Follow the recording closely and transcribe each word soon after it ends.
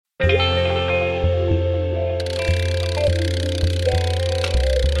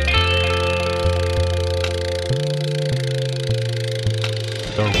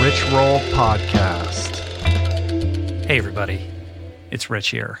Roll Podcast. Hey, everybody. It's Rich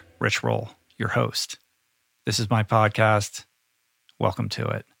here, Rich Roll, your host. This is my podcast. Welcome to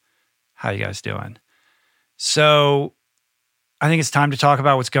it. How you guys doing? So, I think it's time to talk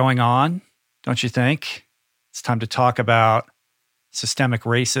about what's going on, don't you think? It's time to talk about systemic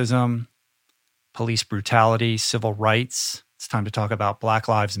racism, police brutality, civil rights. It's time to talk about Black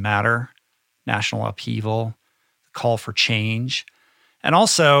Lives Matter, national upheaval, the call for change, and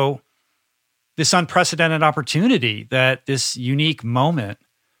also this unprecedented opportunity that this unique moment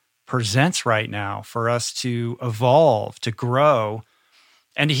presents right now for us to evolve, to grow,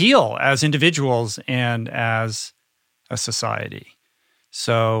 and heal as individuals and as a society.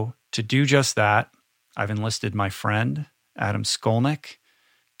 So to do just that, I've enlisted my friend, Adam Skolnick,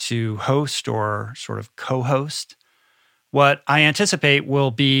 to host or sort of co-host what I anticipate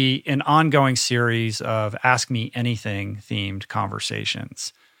will be an ongoing series of Ask Me Anything themed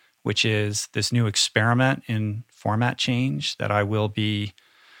conversations, which is this new experiment in format change that I will be,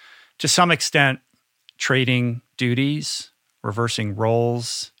 to some extent, trading duties, reversing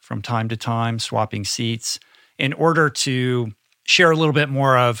roles from time to time, swapping seats, in order to share a little bit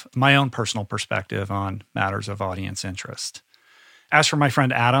more of my own personal perspective on matters of audience interest. As for my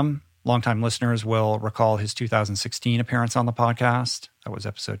friend Adam, longtime listeners will recall his 2016 appearance on the podcast. That was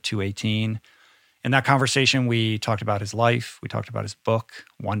episode 218. In that conversation, we talked about his life. We talked about his book,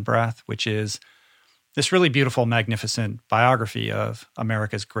 One Breath, which is this really beautiful, magnificent biography of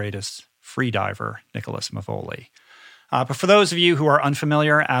America's greatest freediver, Nicholas Mavoli. But for those of you who are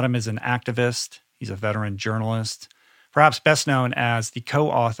unfamiliar, Adam is an activist. He's a veteran journalist, perhaps best known as the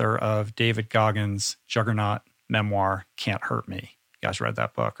co-author of David Goggins' juggernaut memoir, Can't Hurt Me. You guys read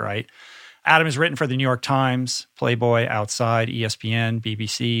that book, right? Adam has written for the New York Times, Playboy, Outside, ESPN,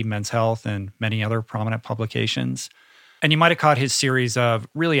 BBC, Men's Health, and many other prominent publications. And you might have caught his series of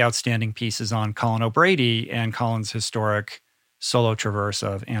really outstanding pieces on Colin O'Brady and Colin's historic solo traverse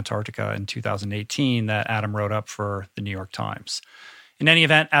of Antarctica in 2018 that Adam wrote up for the New York Times. In any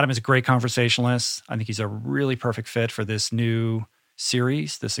event, Adam is a great conversationalist. I think he's a really perfect fit for this new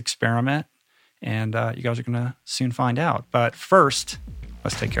series, this experiment. And you guys are going to soon find out. But first,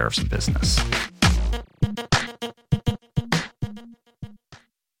 let's take care of some business.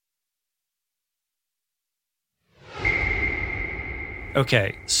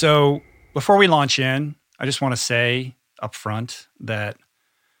 Okay, so before we launch in, I just want to say up front that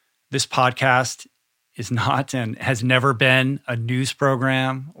this podcast is not and has never been a news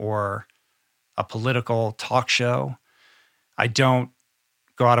program or a political talk show. I don't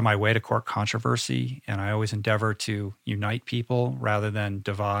go out of my way to court controversy, and I always endeavor to unite people rather than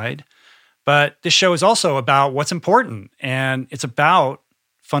divide. But this show is also about what's important, and it's about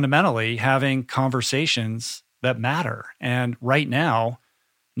fundamentally having conversations that matter. And right now,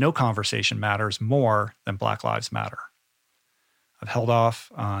 no conversation matters more than Black Lives Matter. I've held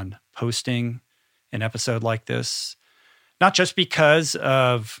off on posting an episode like this, not just because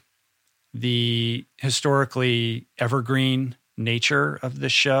of the historically evergreen nature of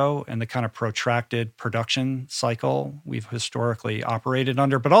this show and the kind of protracted production cycle we've historically operated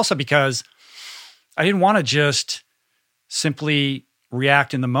under, but also because I didn't want to just simply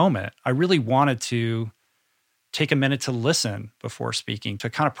react in the moment. I really wanted to take a minute to listen before speaking, to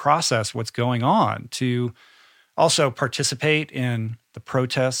kind of process what's going on, to also participate in the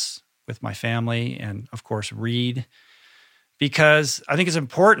protests with my family and, of course, read, because I think it's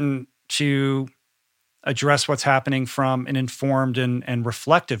important to address what's happening from an informed and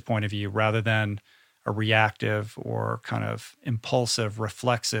reflective point of view rather than a reactive or kind of impulsive,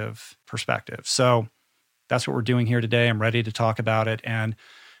 reflexive perspective. So that's what we're doing here today. I'm ready to talk about it. And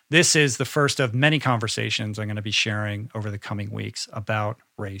this is the first of many conversations I'm going to be sharing over the coming weeks about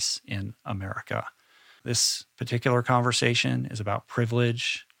race in America. This particular conversation is about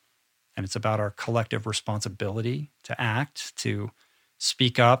privilege, and it's about our collective responsibility to act, to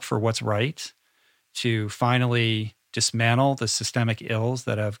speak up for what's right, to finally dismantle the systemic ills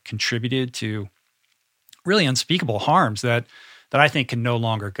that have contributed to really unspeakable harms that I think can no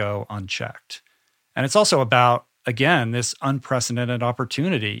longer go unchecked. And it's also about, again, this unprecedented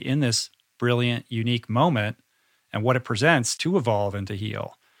opportunity in this brilliant, unique moment and what it presents to evolve and to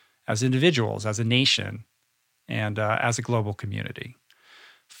heal as individuals, as a nation, and as a global community.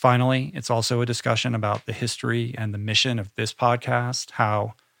 Finally, it's also a discussion about the history and the mission of this podcast,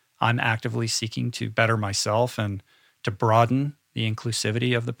 how I'm actively seeking to better myself and to broaden the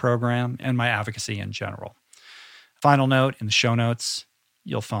inclusivity of the program and my advocacy in general. Final note, in the show notes,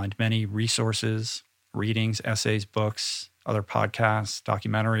 you'll find many resources, readings, essays, books, other podcasts,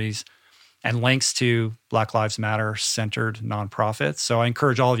 documentaries, and links to Black Lives Matter centered nonprofits. So I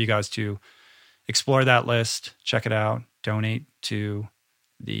encourage all of you guys to explore that list, check it out, donate to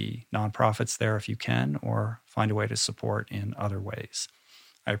the nonprofits there if you can, or find a way to support in other ways.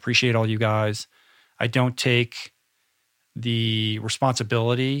 I appreciate all you guys. I don't take the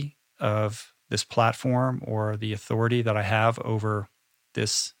responsibility of this platform or the authority that I have over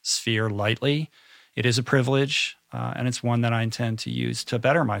this sphere lightly. It is a privilege, and it's one that I intend to use to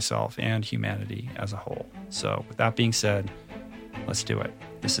better myself and humanity as a whole. So with that being said, let's do it.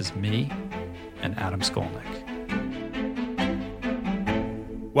 This is me and Adam Skolnick.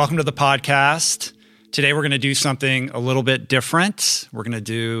 Welcome to the podcast. Today we're going to do something a little bit different. We're going to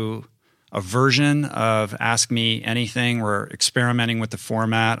do a version of Ask Me Anything. We're experimenting with the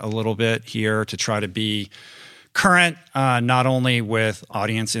format a little bit here to try to be current, not only with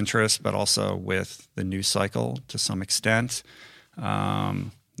audience interest, but also with the news cycle to some extent.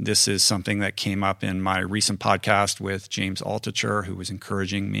 This is something that came up in my recent podcast with James Altucher, who was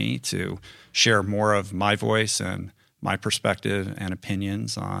encouraging me to share more of my voice and my perspective and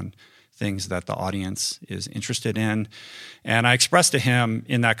opinions on things that the audience is interested in. And I expressed to him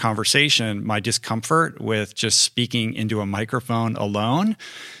in that conversation my discomfort with just speaking into a microphone alone.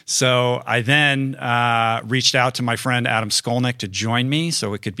 So I then reached out to my friend Adam Skolnick to join me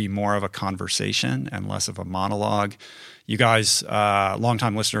so it could be more of a conversation and less of a monologue. You guys,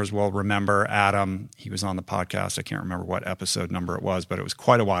 longtime listeners, will remember Adam. He was on the podcast. I can't remember what episode number it was, but it was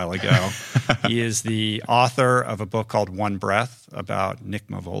quite a while ago. He is the author of a book called One Breath about Nick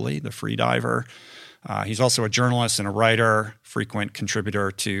Mavoli, the freediver. He's also a journalist and a writer, frequent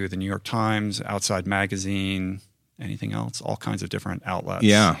contributor to the New York Times, Outside Magazine, anything else, all kinds of different outlets.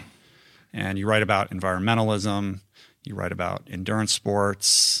 Yeah. And you write about environmentalism. You write about endurance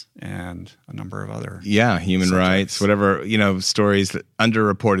sports and a number of other human subjects. rights, whatever, stories,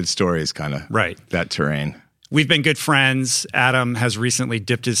 underreported stories, kind of right. That terrain. We've been good friends. Adam has recently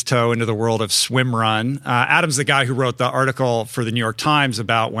dipped his toe into the world of swim run. Adam's the guy who wrote the article for the New York Times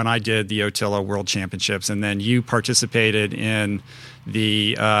about when I did the Otilla World Championships, and then you participated in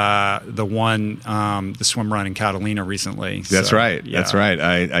the swim run in Catalina recently. That's right. Yeah. That's right.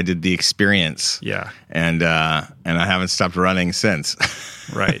 I did the experience. Yeah. And I haven't stopped running since.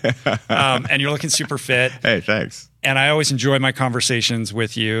 Right. And you're looking super fit. Hey, thanks. And I always enjoy my conversations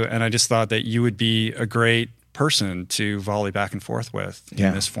with you. And I just thought that you would be a great person to volley back and forth with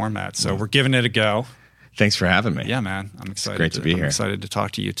in this format. So we're giving it a go. Thanks for having me. Yeah, man. I'm excited. It's great to be here. I'm excited to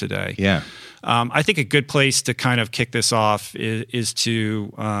talk to you today. Yeah. I think a good place to kind of kick this off is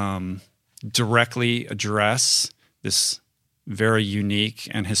to directly address this very unique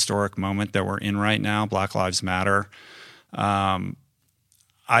and historic moment that we're in right now, Black Lives Matter.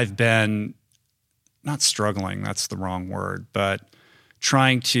 I've been not struggling, that's the wrong word, but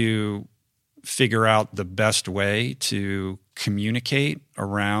trying to figure out the best way to communicate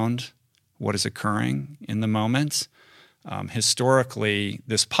around what is occurring in the moment. Historically,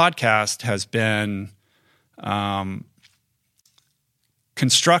 this podcast has been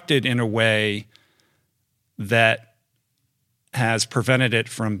constructed in a way that has prevented it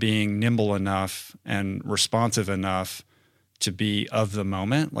from being nimble enough and responsive enough to be of the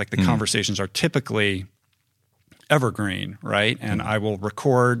moment. Like the conversations are typically evergreen, right? And I will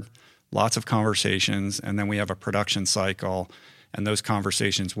record lots of conversations, and then we have a production cycle, and those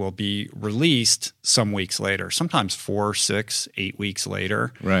conversations will be released some weeks later, sometimes 4, 6, 8 weeks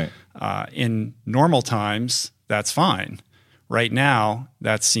later. Right. In normal times, that's fine. Right now,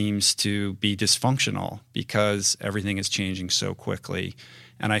 that seems to be dysfunctional because everything is changing so quickly.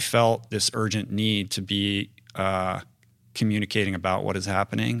 And I felt this urgent need to be communicating about what is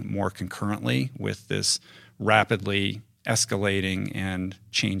happening more concurrently with this rapidly escalating and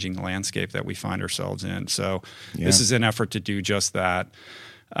changing landscape that we find ourselves in. So this is an effort to do just that.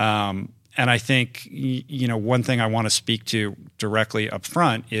 And I think, one thing I want to speak to directly up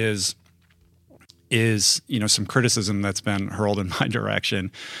front is some criticism that's been hurled in my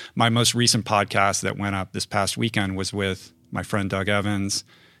direction. My most recent podcast that went up this past weekend was with my friend Doug Evans.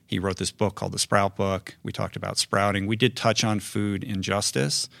 He wrote this book called The Sprout Book. We talked about sprouting. We did touch on food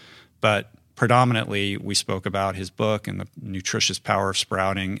injustice, but predominantly we spoke about his book and the nutritious power of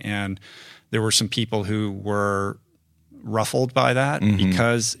sprouting. And there were some people who were ruffled by that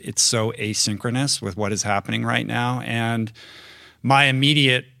because it's so asynchronous with what is happening right now. And my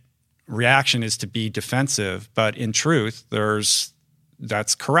immediate reaction is to be defensive, but in truth,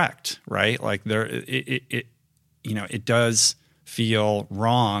 that's correct, right? Like it does feel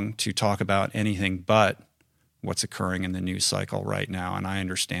wrong to talk about anything but what's occurring in the news cycle right now, and I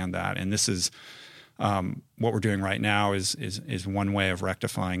understand that. And this is what we're doing right now is one way of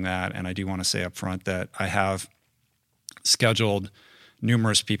rectifying that. And I do want to say up front that I have scheduled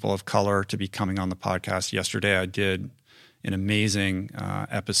numerous people of color to be coming on the podcast. Yesterday, I did an amazing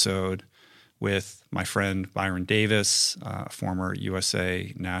episode with my friend Byron Davis, a former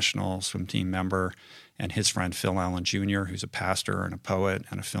USA national swim team member, and his friend Phil Allen Jr., who's a pastor and a poet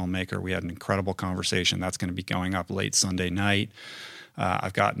and a filmmaker. We had an incredible conversation. That's going to be going up late Sunday night.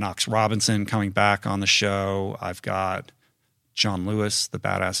 I've got Knox Robinson coming back on the show. I've got John Lewis, the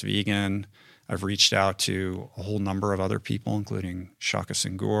badass vegan. I've reached out to a whole number of other people, including Shaka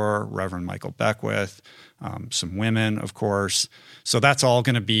Senghor, Reverend Michael Beckwith, some women, of course. So that's all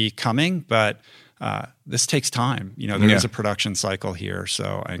going to be coming, but this takes time. There is a production cycle here,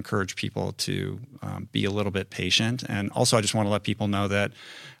 so I encourage people to be a little bit patient. And also, I just want to let people know that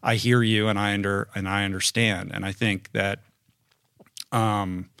I hear you and I understand. And I think that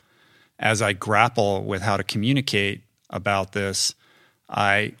as I grapple with how to communicate about this,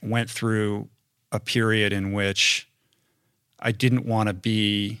 I went through a period in which I didn't want to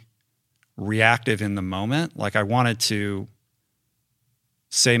be reactive in the moment. Like, I wanted to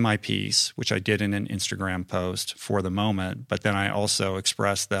say my piece, which I did in an Instagram post for the moment, but then I also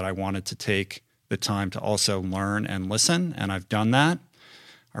expressed that I wanted to take the time to also learn and listen, and I've done that.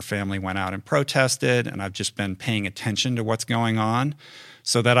 Our family went out and protested, and I've just been paying attention to what's going on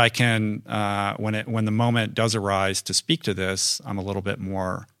so that I can, when the moment does arise to speak to this, I'm a little bit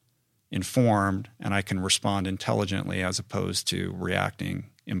more informed and I can respond intelligently as opposed to reacting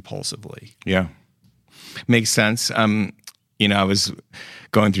impulsively. Yeah. Makes sense. I was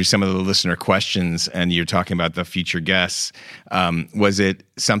going through some of the listener questions and you're talking about the future guests. Was it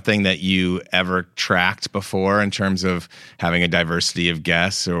something that you ever tracked before in terms of having a diversity of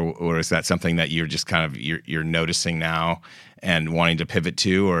guests, or is that something that you're just kind of, you're noticing now and wanting to pivot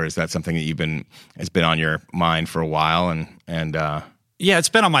to, or is that something that has been on your mind for a while and Yeah, it's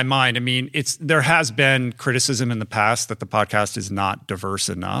been on my mind. I mean, there has been criticism in the past that the podcast is not diverse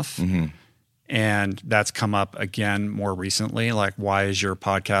enough. Mm-hmm. And that's come up again more recently. Like, why is your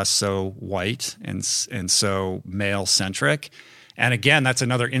podcast so white and so male centric? And again, that's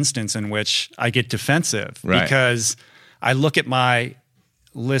another instance in which I get defensive, right? Because I look at my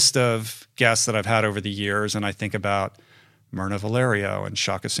list of guests that I've had over the years and I think about Myrna Valerio and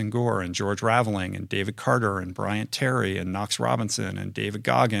Shaka Senghor and George Raveling and David Carter and Bryant Terry and Knox Robinson and David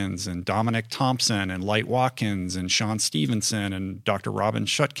Goggins and Dominic Thompson and Light Watkins and Sean Stevenson and Dr. Robin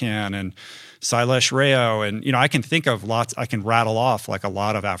Shutkan and Silesh Rayo. And, I can think of lots, I can rattle off like a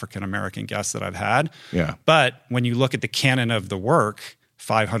lot of African-American guests that I've had. Yeah. But when you look at the canon of the work,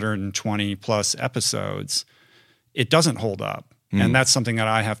 520 plus episodes, it doesn't hold up. Mm. And that's something that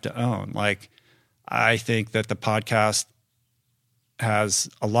I have to own. Like, I think that the podcast has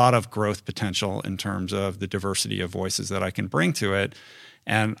a lot of growth potential in terms of the diversity of voices that I can bring to it.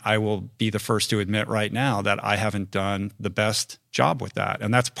 And I will be the first to admit right now that I haven't done the best job with that.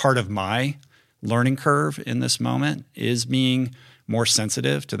 And that's part of my learning curve in this moment, is being more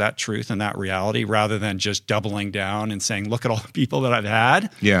sensitive to that truth and that reality rather than just doubling down and saying, look at all the people that I've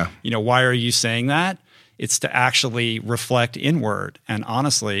had. Yeah. Why are you saying that? It's to actually reflect inward and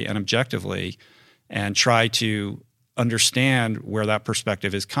honestly and objectively and try to understand where that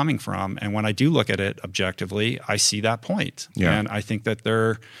perspective is coming from. And when I do look at it objectively, I see that point. Yeah. And I think that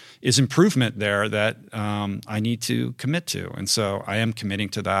there is improvement there that I need to commit to. And so I am committing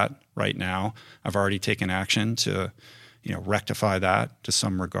to that right now. I've already taken action to, rectify that to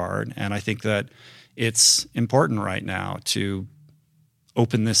some regard. And I think that it's important right now to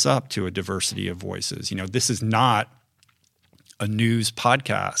open this up to a diversity of voices. This is not a news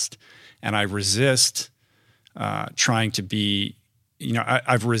podcast, and I resist trying to be,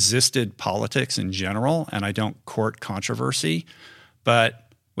 I've resisted politics in general, and I don't court controversy,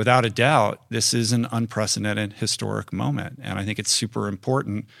 but without a doubt, this is an unprecedented historic moment. And I think it's super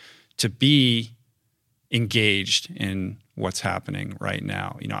important to be engaged in what's happening right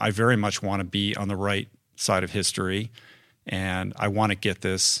now. I very much want to be on the right side of history, and I want to get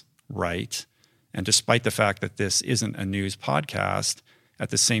this right. And despite the fact that this isn't a news podcast, at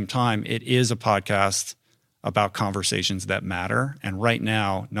the same time, it is a podcast about conversations that matter. And right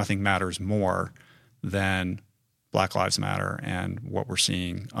now, nothing matters more than Black Lives Matter and what we're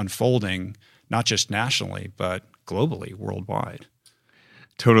seeing unfolding, not just nationally, but globally, worldwide.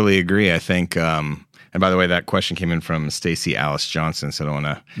 Totally agree. I think, and by the way, that question came in from Stacey Alice Johnson, so I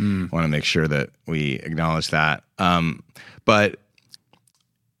want to make sure that we acknowledge that. But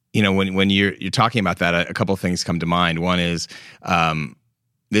when you're talking about that, a couple of things come to mind. One is,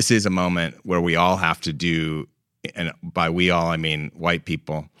 this is a moment where we all have to do and by we all, I mean white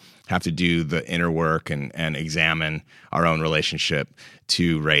people, have to do the inner work and examine our own relationship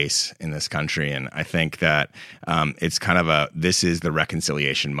to race in this country. And I think that it's kind of this is the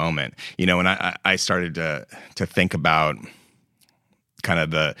reconciliation moment. When I started to think about kind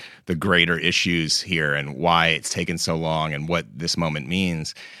of the greater issues here and why it's taken so long and what this moment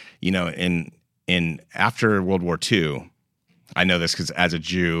means, in after World War II, I know this because as a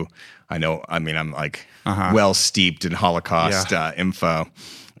Jew, I'm like well steeped in Holocaust info.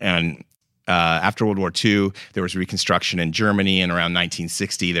 And after World War II, there was Reconstruction in Germany, and around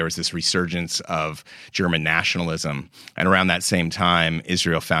 1960, there was this resurgence of German nationalism. And around that same time,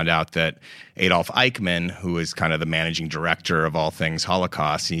 Israel found out that Adolf Eichmann, who is kind of the managing director of all things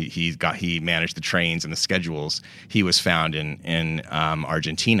Holocaust, he managed the trains and the schedules. He was found in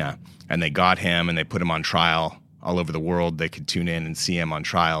Argentina, and they got him and they put him on trial all over the world. They could tune in and see him on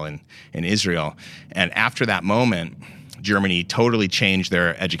trial in Israel. And after that moment, Germany totally changed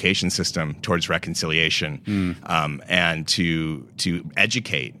their education system towards reconciliation and to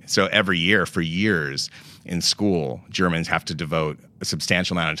educate. So every year, for years in school, Germans have to devote a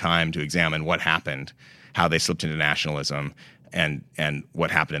substantial amount of time to examine what happened, how they slipped into nationalism, and what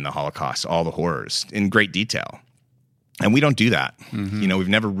happened in the Holocaust, all the horrors in great detail. And we don't do that. We've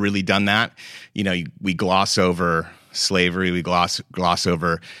never really done that. We gloss over slavery, we gloss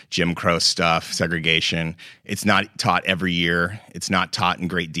over Jim Crow stuff, segregation. It's not taught every year. It's not taught in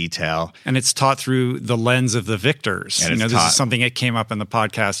great detail. And it's taught through the lens of the victors. And this is something that came up in the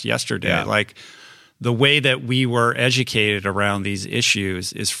podcast yesterday. Yeah. Like the way that we were educated around these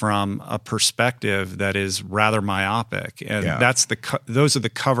issues is from a perspective that is rather myopic. And those are the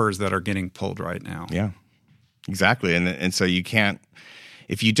covers that are getting pulled right now. Yeah, exactly. And so you can't,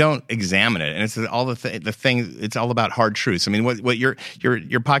 if you don't examine it, and it's all the thing, it's all about hard truths. I mean, what your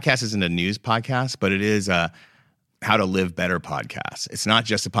podcast isn't a news podcast, but it is a how to live better podcast. It's not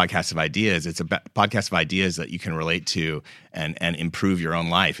just a podcast of ideas; it's a podcast of ideas that you can relate to and improve your own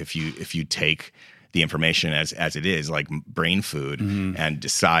life if you take the information as it is, like brain food, and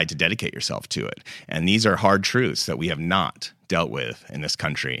decide to dedicate yourself to it. And these are hard truths that we have not dealt with in this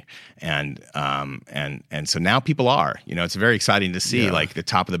country. And so now people are, it's very exciting to see like the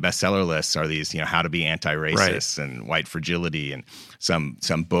top of the bestseller lists are these, how to be anti-racist and white fragility and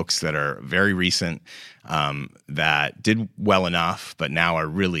some books that are very recent that did well enough, but now are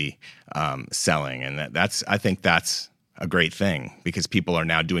really selling. And I think that's a great thing because people are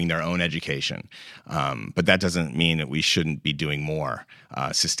now doing their own education. But that doesn't mean that we shouldn't be doing more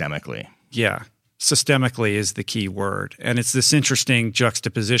systemically. Yeah. Systemically is the key word. And it's this interesting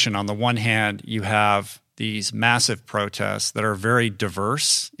juxtaposition. On the one hand, you have these massive protests that are very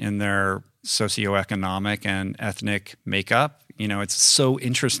diverse in their socioeconomic and ethnic makeup. It's so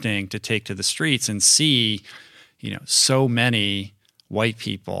interesting to take to the streets and see, so many white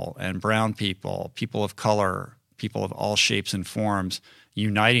people and brown people, people of color, people of all shapes and forms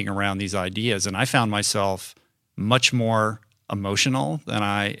uniting around these ideas. And I found myself much more emotional than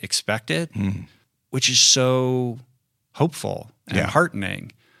I expected, which is so hopeful and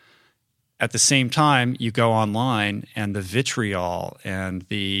heartening. At the same time, you go online and the vitriol and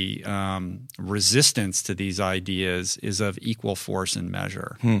the resistance to these ideas is of equal force and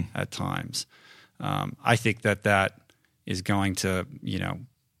measure at times. I think that is going to,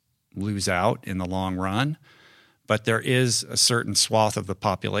 lose out in the long run. But there is a certain swath of the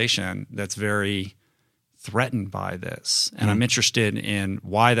population that's very threatened by this. And I'm interested in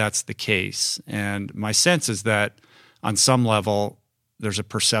why that's the case. And my sense is that on some level, there's a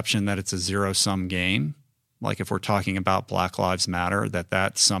perception that it's a zero-sum game. Like if we're talking about Black Lives Matter,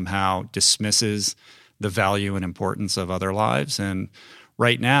 that somehow dismisses the value and importance of other lives. And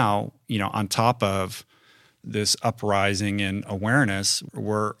right now, on top of this uprising in awareness,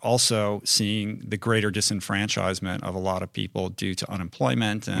 we're also seeing the greater disenfranchisement of a lot of people due to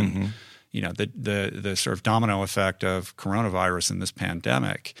unemployment and the sort of domino effect of coronavirus and this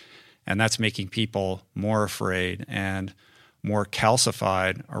pandemic. And that's making people more afraid and more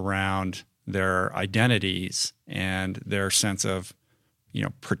calcified around their identities and their sense of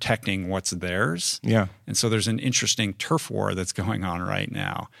protecting what's theirs. Yeah. And so there's an interesting turf war that's going on right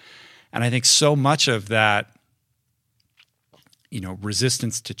now. And I think so much of that,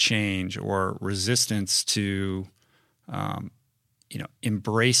 resistance to change or resistance to,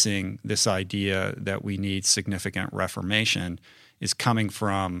 embracing this idea that we need significant reformation is coming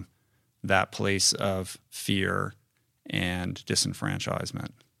from that place of fear and disenfranchisement.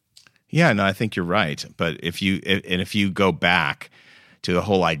 Yeah, no, I think you're right. But if you go back to the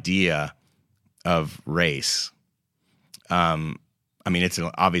whole idea of race, it's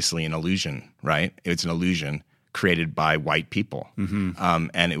obviously an illusion, right? It's an illusion created by white people.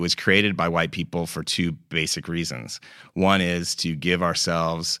 And it was created by white people for two basic reasons. One is to give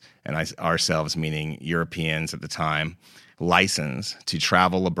ourselves, and ourselves meaning Europeans at the time, license to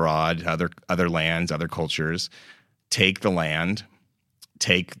travel abroad to other lands, other cultures, take the land,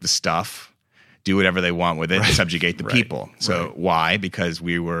 take the stuff, do whatever they want with it, subjugate the people. So why? Because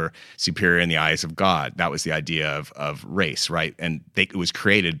we were superior in the eyes of God. That was the idea of race, right? And it was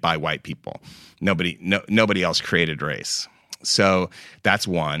created by white people. Nobody else created race. So that's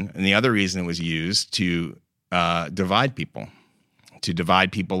one. And the other reason it was used to divide people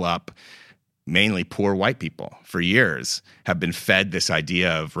up. Mainly poor white people for years have been fed this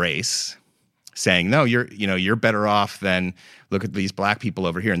idea of race, saying, no, you're better off than, look at these black people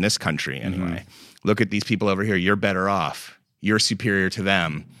over here in this country anyway. Look at these people over here. You're better off. You're superior to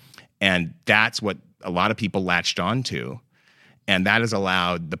them. And that's what a lot of people latched onto. And that has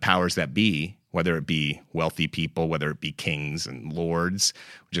allowed the powers that be, whether it be wealthy people, whether it be kings and lords,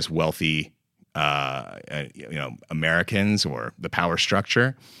 just wealthy Americans or the power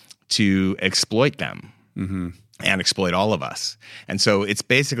structure, to exploit them and exploit all of us. And so it's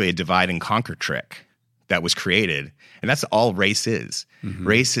basically a divide and conquer trick that was created. And that's all race is.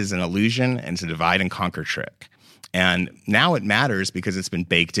 Race is an illusion, and it's a divide and conquer trick. And now it matters because it's been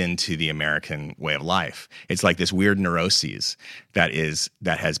baked into the American way of life. It's like this weird neuroses that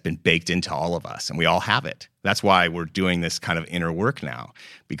has been baked into all of us, and we all have it. That's why we're doing this kind of inner work now,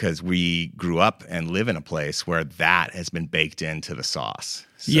 because we grew up and live in a place where that has been baked into the sauce.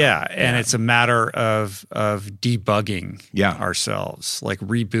 So, and it's a matter of debugging ourselves, like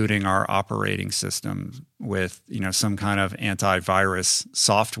rebooting our operating system with some kind of antivirus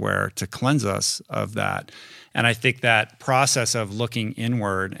software to cleanse us of that. And I think that process of looking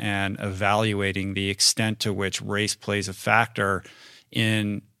inward and evaluating the extent to which race plays a factor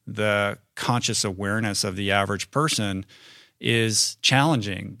in the conscious awareness of the average person is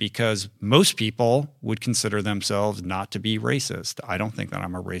challenging, because most people would consider themselves not to be racist. I don't think that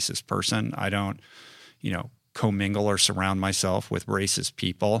I'm a racist person. I don't, commingle or surround myself with racist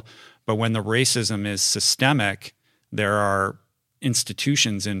people. But when the racism is systemic, there are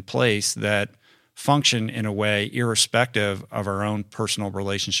institutions in place that function in a way irrespective of our own personal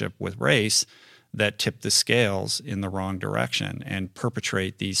relationship with race that tip the scales in the wrong direction and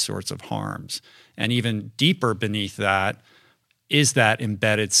perpetrate these sorts of harms. And even deeper beneath that is that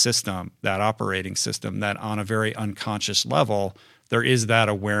embedded system, that operating system, that on a very unconscious level, there is that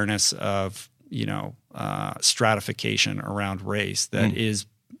awareness of, stratification around race that is,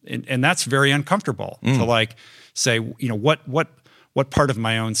 and that's very uncomfortable to say, what part of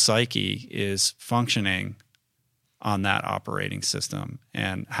my own psyche is functioning on that operating system,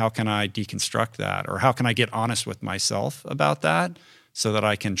 and how can I deconstruct that, or how can I get honest with myself about that so that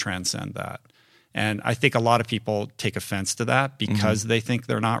I can transcend that? And I think a lot of people take offense to that because they think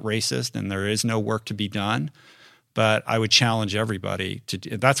they're not racist and there is no work to be done. But I would challenge everybody to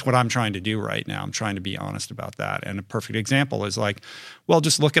do. That's what I'm trying to do right now. I'm trying to be honest about that. And a perfect example is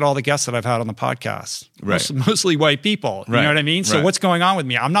just look at all the guests that I've had on the podcast. Right. Mostly white people. You know what I mean? So what's going on with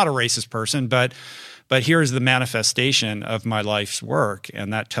me? I'm not a racist person, but here's the manifestation of my life's work,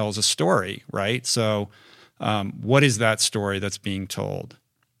 and that tells a story, right? So what is that story that's being told?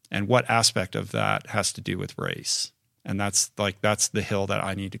 And what aspect of that has to do with race? And that's the hill that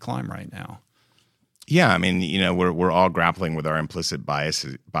I need to climb right now. Yeah, I mean, we're all grappling with our implicit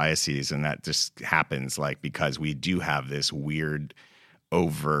biases, and that just happens because we do have this weird,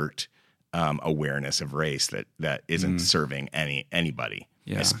 overt awareness of race that isn't serving anybody,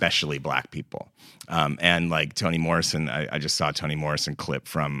 especially black people. And like Toni Morrison, I just saw a Toni Morrison clip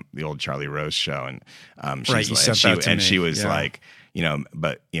from the old Charlie Rose show, and she was like,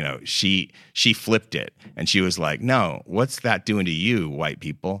 she flipped it, and she was like, no, what's that doing to you, white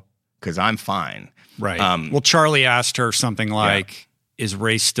people? Because I'm fine. Right. Well, Charlie asked her something like, is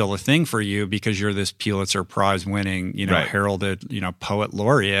race still a thing for you because you're this Pulitzer Prize winning, heralded, poet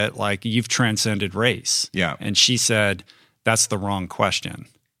laureate, you've transcended race. Yeah. And she said, that's the wrong question.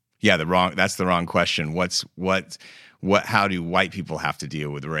 Yeah, that's the wrong question. How do white people have to deal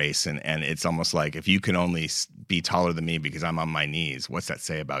with race? And it's almost like, if you can only be taller than me because I'm on my knees, what's that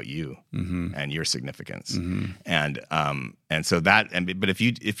say about you and your significance? And so but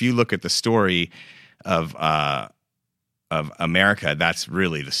if you look at the story of America, that's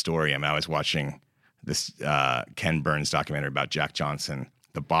really the story. I mean, I was watching this Ken Burns documentary about Jack Johnson,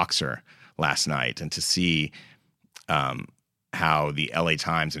 the boxer, last night, and to see how the LA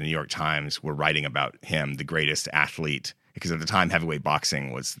Times and the New York Times were writing about him, the greatest athlete, because at the time heavyweight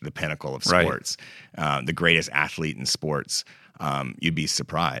boxing was the pinnacle of sports, the greatest athlete in sports. You'd be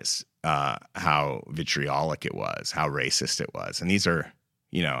surprised. how vitriolic it was, how racist it was. And these are,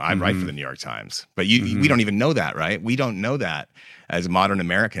 I write for the New York Times, but we don't even know that, right? We don't know that as modern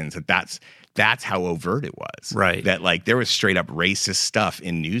Americans, that's how overt it was. Right. That like there was straight up racist stuff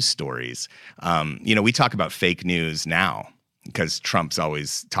in news stories. We talk about fake news now because Trump's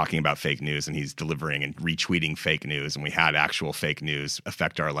always talking about fake news and he's delivering and retweeting fake news. And we had actual fake news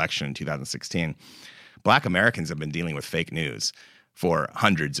affect our election in 2016. Black Americans have been dealing with fake news for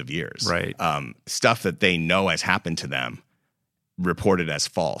hundreds of years. Right. Stuff that they know has happened to them reported as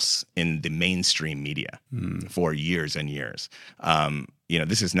false in the mainstream media for years and years.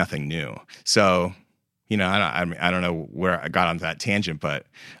 This is nothing new. So, I don't know where I got onto that tangent, but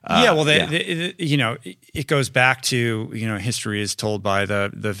it goes back to history is told by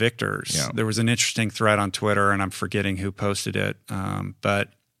the victors. Yeah. There was an interesting thread on Twitter, and I'm forgetting who posted it, but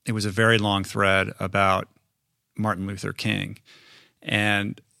it was a very long thread about Martin Luther King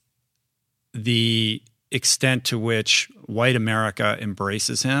and the extent to which white America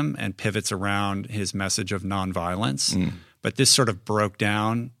embraces him and pivots around his message of nonviolence. But this sort of broke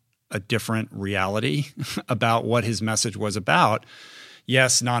down a different reality about what his message was about.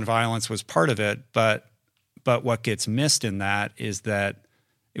 Yes, nonviolence was part of it, but what gets missed in that is that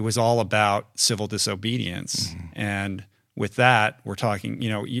it was all about civil disobedience. And with that, we're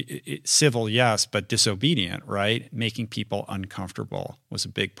talking, civil, yes, but disobedient, right? Making people uncomfortable was a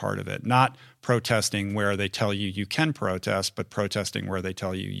big part of it. Not protesting where they tell you can protest, but protesting where they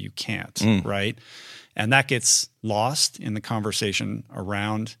tell you can't, right? And that gets lost in the conversation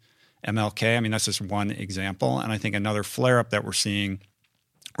around MLK. I mean, that's just one example. And I think another flare-up that we're seeing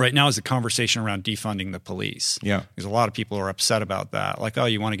right now is the conversation around defunding the police. Yeah. Because a lot of people are upset about that. Like, oh,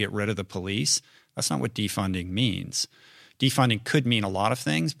 you want to get rid of the police? That's not what defunding means. Defunding could mean a lot of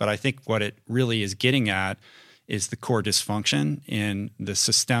things, but I think what it really is getting at is the core dysfunction in the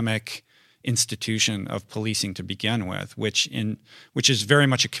systemic institution of policing to begin with, which is very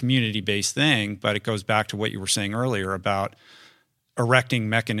much a community-based thing, but it goes back to what you were saying earlier about erecting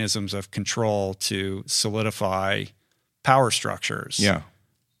mechanisms of control to solidify power structures. Yeah.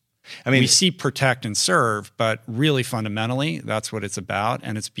 I mean, we see protect and serve, but really fundamentally, that's what it's about,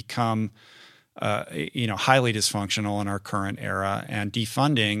 and it's become highly dysfunctional in our current era. And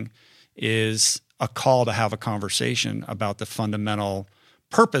defunding is a call to have a conversation about the fundamental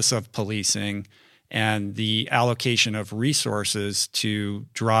purpose of policing and the allocation of resources to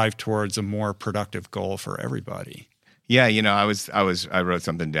drive towards a more productive goal for everybody. Yeah, I wrote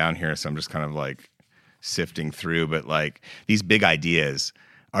something down here, so I'm just kind of like sifting through, but like these big ideas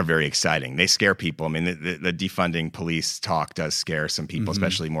are very exciting. They scare people. I mean, the defunding police talk does scare some people,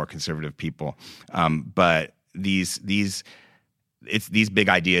 especially more conservative people. But these big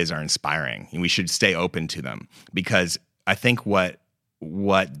ideas are inspiring, and we should stay open to them because I think what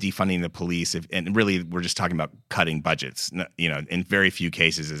defunding the police, and really we're just talking about cutting budgets. In very few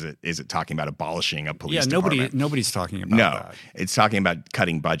cases is it talking about abolishing a police department. Nobody's talking about that. It's talking about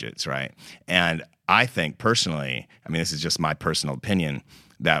cutting budgets, right? And I think personally, I mean, this is just my personal opinion,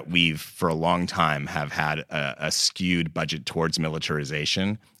 that we've for a long time have had a skewed budget towards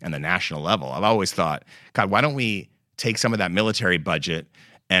militarization and the national level. I've always thought, God, why don't we take some of that military budget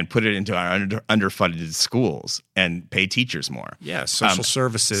and put it into our underfunded schools and pay teachers more? Yeah, social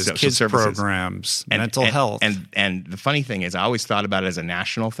services, kids programs, mental health. And the funny thing is I always thought about it as a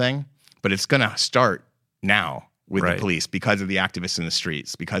national thing, but it's going to start now with the police because of the activists in the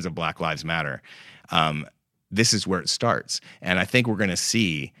streets, because of Black Lives Matter. This is where it starts. And I think we're going to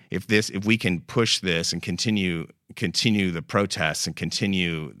see if we can push this and continue the protests and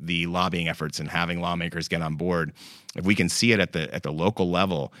continue the lobbying efforts and having lawmakers get on board, if we can see it at the local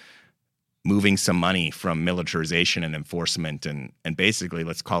level, moving some money from militarization and enforcement and basically,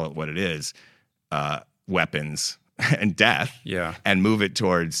 let's call it what it is, weapons and death, and move it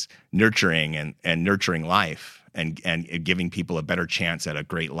towards nurturing and nurturing life and giving people a better chance at a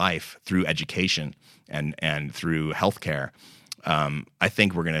great life through education and through healthcare. I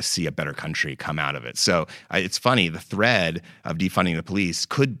think we're going to see a better country come out of it. So it's funny, the thread of defunding the police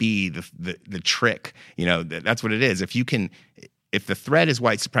could be the trick. That's what it is. If the thread is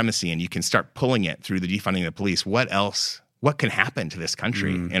white supremacy and you can start pulling it through the defunding the police, what can happen to this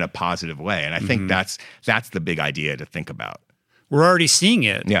country in a positive way? And I think that's the big idea to think about. We're already seeing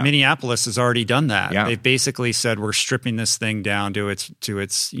it. Yeah. Minneapolis has already done that. Yeah. They've basically said we're stripping this thing down to its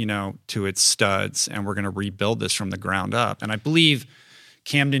studs, and we're going to rebuild this from the ground up. And I believe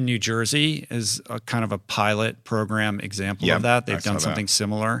Camden, New Jersey, is a kind of a pilot program example of that. They've done something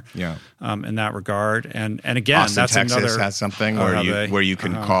similar in that regard. And again, Austin, that's Texas another has something where you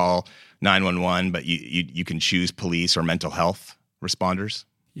can call 911, but you can choose police or mental health responders.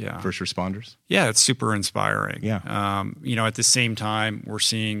 first responders? Yeah, it's super inspiring. Yeah. At the same time, we're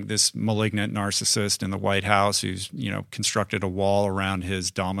seeing this malignant narcissist in the White House who's, constructed a wall around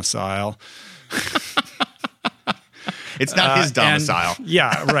his domicile. It's not his domicile.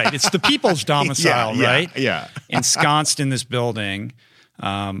 Right. It's the people's domicile, right? Yeah. Ensconced in this building,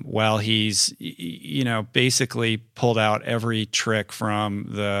 while he's, basically pulled out every trick from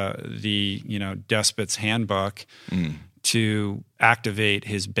the despot's handbook to activate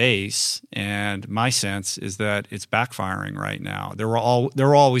his base. And my sense is that it's backfiring right now. There will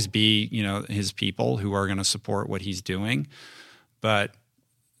always be, his people who are going to support what he's doing, but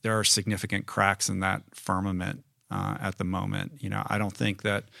there are significant cracks in that firmament at the moment. I don't think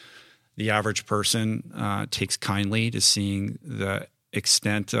that the average person takes kindly to seeing the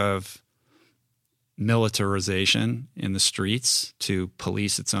extent of militarization in the streets to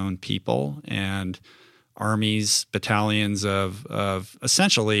police its own people, and armies, battalions of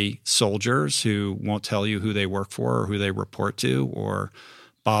essentially soldiers who won't tell you who they work for or who they report to, or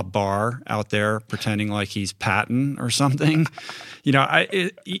Bob Barr out there pretending like he's Patton or something.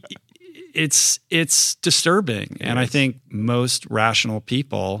 It's disturbing. And I think most rational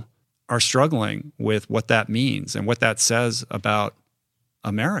people are struggling with what that means and what that says about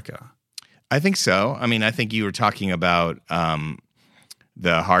America. I think so. I mean, I think you were talking about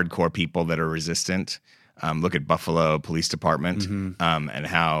the hardcore people that are resistant. Look at Buffalo Police Department, and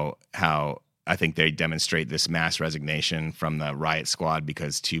how I think they demonstrate this mass resignation from the riot squad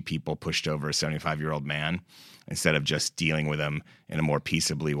because two people pushed over a 75-year-old man instead of just dealing with him in a more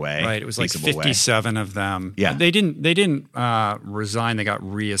peaceably way. Right. It was like 57 of them. Yeah. They didn't resign. They got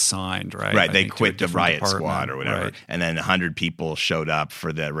reassigned, right? Right. They quit the riot squad or whatever. Right. And then 100 people showed up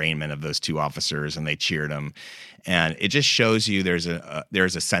for the arraignment of those two officers, and they cheered them. And it just shows you there's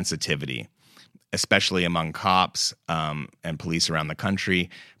a sensitivity, especially among cops and police around the country.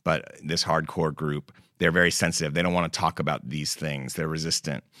 But this hardcore group, they're very sensitive. They don't want to talk about these things. They're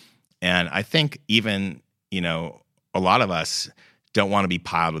resistant. And I think even, a lot of us don't want to be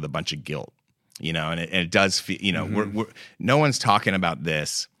piled with a bunch of guilt, and it does feel, we're no one's talking about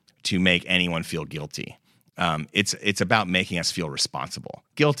this to make anyone feel guilty. It's about making us feel responsible.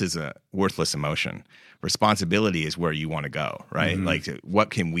 Guilt is a worthless emotion. Responsibility is where you want to go, right? Like, what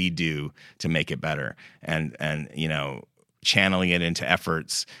can we do to make it better? And channeling it into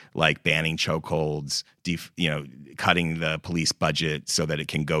efforts like banning chokeholds, cutting the police budget so that it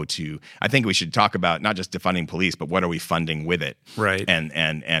can go to. I think we should talk about not just defunding police, but what are we funding with it? Right.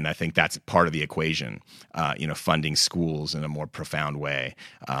 And I think that's part of the equation. Funding schools in a more profound way,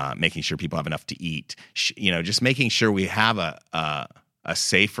 making sure people have enough to eat. Just making sure we have a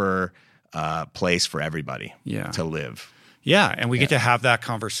safer place for everybody to live. Yeah, and we get to have that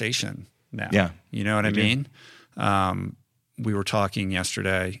conversation now. Yeah. You know what I mean? We were talking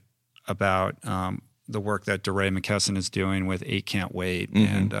yesterday about the work that DeRay McKesson is doing with 8 Can't Wait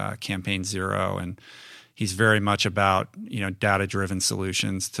and Campaign Zero, and he's very much about data-driven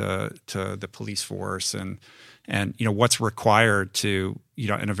solutions to the police force and what's required to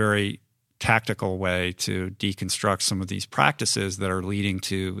in a very tactical way to deconstruct some of these practices that are leading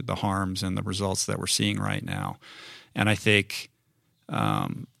to the harms and the results that we're seeing right now. And I think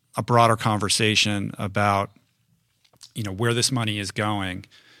a broader conversation about where this money is going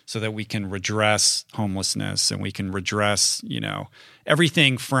so that we can redress homelessness and we can redress,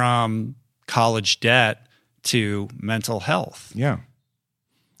 everything from college debt to mental health. Yeah.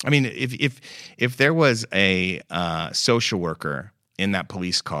 I mean, if there was a social worker in that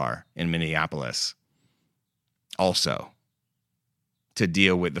police car in Minneapolis also to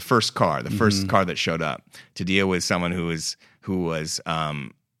deal with the first car that showed up, to deal with someone who was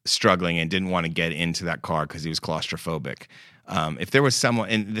struggling and didn't want to get into that car because he was claustrophobic. If there was someone,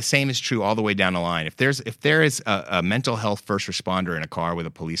 and the same is true all the way down the line. If there is a mental health first responder in a car with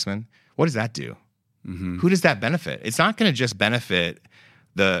a policeman, what does that do? Who does that benefit? It's not going to just benefit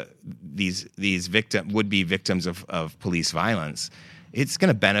these would-be victims of police violence. It's going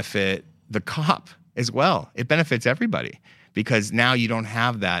to benefit the cop as well. It benefits everybody because now you don't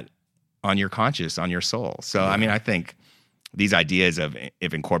have that on your conscience, on your soul. So, I mean, I think these ideas of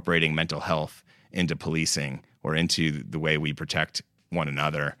incorporating mental health into policing or into the way we protect one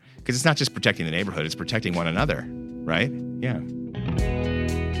another, because it's not just protecting the neighborhood, it's protecting one another, right? Yeah.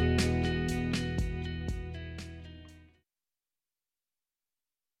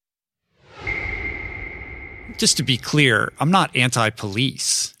 Just to be clear, I'm not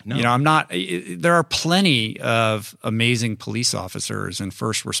anti-police. No. I'm not. There are plenty of amazing police officers and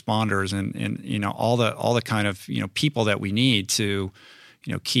first responders, and all the kind of people that we need to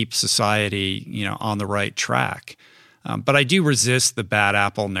keep society on the right track. But I do resist the bad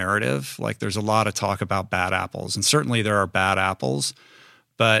apple narrative. Like there's a lot of talk about bad apples, and certainly there are bad apples.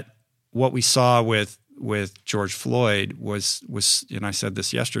 But what we saw with George Floyd was, and I said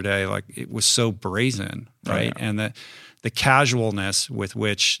this yesterday, like it was so brazen, right? Oh, yeah. And the casualness with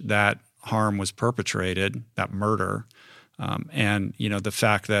which that harm was perpetrated, that murder, and the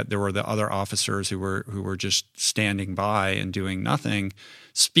fact that there were the other officers who were just standing by and doing nothing,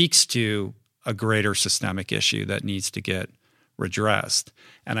 speaks to a greater systemic issue that needs to get redressed.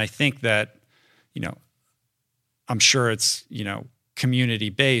 And I think that, I'm sure it's,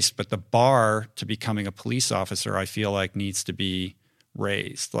 community-based, but the bar to becoming a police officer, I feel like needs to be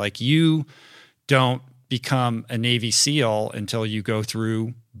raised. Like you don't become a Navy SEAL until you go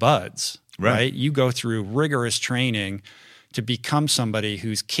through BUDS, right? You go through rigorous training to become somebody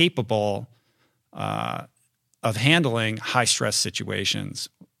who's capable of handling high-stress situations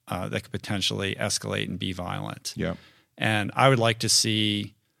that could potentially escalate and be violent. Yeah. And I would like to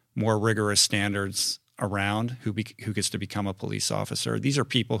see more rigorous standards around who gets to become a police officer. These are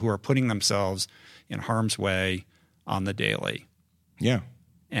people who are putting themselves in harm's way on the daily. Yeah.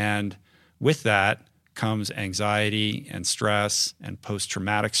 And with that comes anxiety and stress and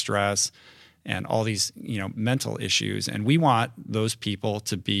post-traumatic stress and all these, mental issues. And we want those people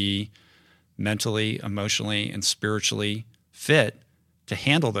to be mentally, emotionally, and spiritually fit to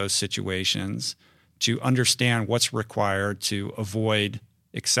handle those situations, to understand what's required to avoid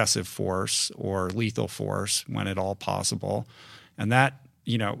excessive force or lethal force when at all possible. And that,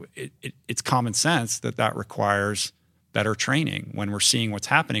 it's common sense that requires better training. When we're seeing what's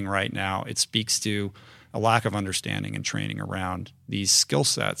happening right now, it speaks to a lack of understanding and training around these skill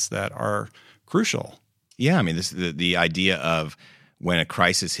sets that are crucial. Yeah, I mean, the idea of when a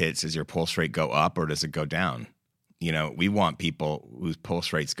crisis hits, does your pulse rate go up or does it go down? We want people whose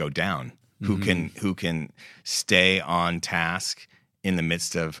pulse rates go down, who can stay on task in the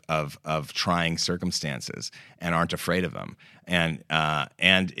midst of trying circumstances and aren't afraid of them. And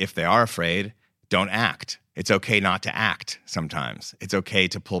if they are afraid, don't act. It's okay not to act sometimes. It's okay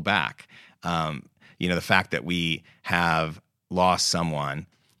to pull back. The fact that we have lost someone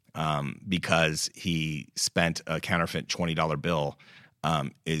because he spent a counterfeit $20 bill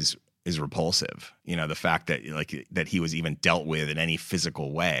is repulsive. The fact that that he was even dealt with in any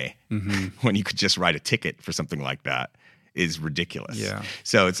physical way when you could just write a ticket for something like that is ridiculous. Yeah.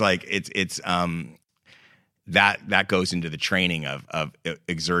 So it's like it's that goes into the training of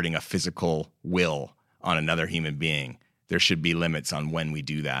exerting a physical will on another human being. There should be limits on when we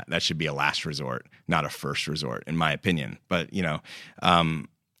do that. That should be a last resort, not a first resort, in my opinion. But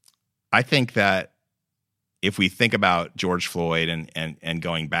I think that if we think about George Floyd and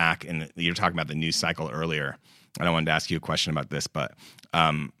going back, and you're talking about the news cycle earlier, and I wanted to ask you a question about this, but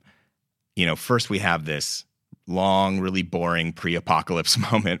first we have this long, really boring pre-apocalypse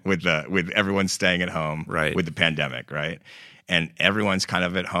moment with everyone staying at home, right, with the pandemic, right? And everyone's kind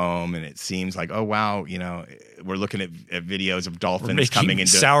of at home, and it seems like, oh wow, we're looking at videos of dolphins coming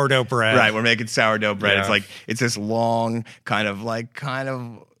into sourdough bread. Right, we're making sourdough bread. Yeah. It's like it's this long kind of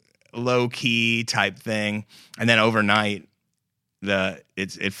low key type thing, and then overnight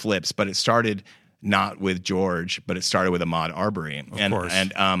it flips. But it started not with George, but it started with Ahmaud Arbery, of course.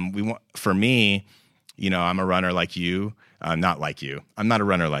 And for me, I'm a runner like you. Not like you. I'm not a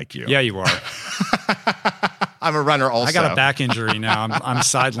runner like you. Yeah, you are. I'm a runner also. I got a back injury now. I'm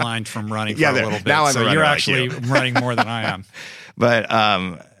sidelined from running for a little bit. Now I'm so a runner you're like actually running more than I am. But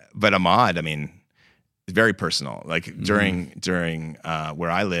Ahmaud, I mean, it's very personal. Like during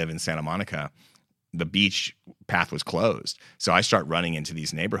where I live in Santa Monica, the beach path was closed. So I start running into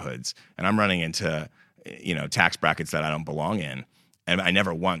these neighborhoods, and I'm running into tax brackets that I don't belong in, and I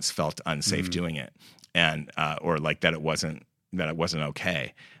never once felt unsafe doing it, and or like that it wasn't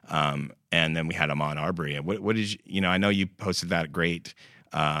okay. And then we had Ahmaud Arbery. And what did you? I know you posted that great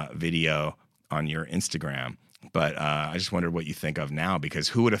video on your Instagram, but I just wondered what you think of now, because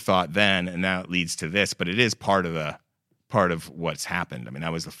who would have thought then? And now it leads to this, but it is part of what's happened. I mean,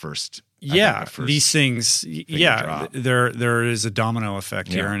 that was the first. These things. Yeah, there is a domino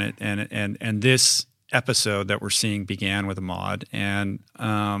effect here, and this episode that we're seeing began with Ahmaud, and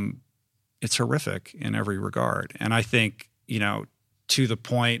it's horrific in every regard. And I think to the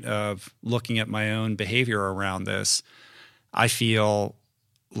point of looking at my own behavior around this, I feel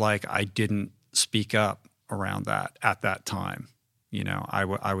like I didn't speak up around that at that time.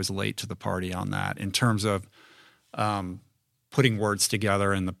 I was late to the party on that in terms of putting words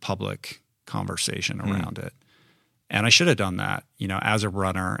together in the public conversation around it. And I should have done that, as a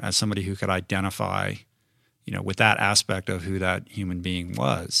runner, as somebody who could identify, with that aspect of who that human being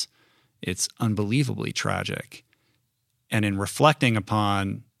was. It's unbelievably tragic. And in reflecting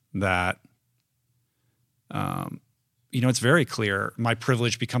upon that, it's very clear. My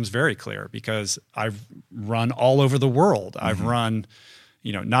privilege becomes very clear because I've run all over the world. Mm-hmm. I've run,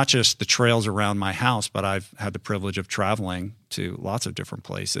 not just the trails around my house, but I've had the privilege of traveling to lots of different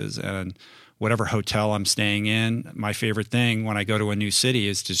places. And whatever hotel I'm staying in, my favorite thing when I go to a new city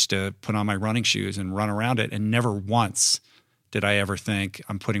is just to put on my running shoes and run around it. And never once did I ever think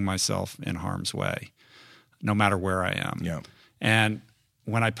I'm putting myself in harm's way, no matter where I am. Yeah. And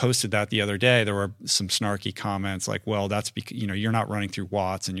when I posted that the other day, there were some snarky comments like, well, that's because, you're not running through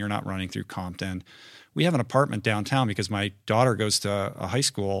Watts and you're not running through Compton. We have an apartment downtown because my daughter goes to a high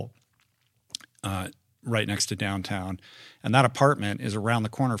school right next to downtown. And that apartment is around the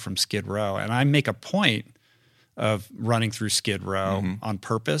corner from Skid Row. And I make a point of running through Skid Row mm-hmm. on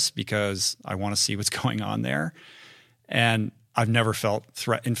purpose because I want to see what's going on there. And I've never felt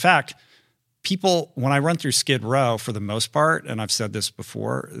threat. In fact, people, when I run through Skid Row, for the most part, and I've said this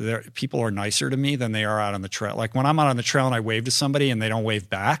before, people are nicer to me than they are out on the trail. Like when I'm out on the trail and I wave to somebody and they don't wave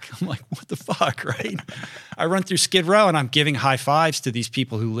back, I'm like, what the fuck, right? I run through Skid Row and I'm giving high fives to these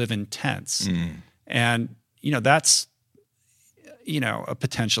people who live in tents. Mm. And, that's, a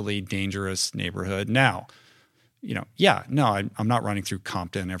potentially dangerous neighborhood. Now, I'm not running through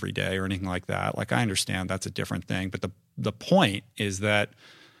Compton every day or anything like that. Like I understand that's a different thing. But the point is that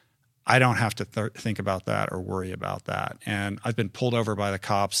I don't have to think about that or worry about that. And I've been pulled over by the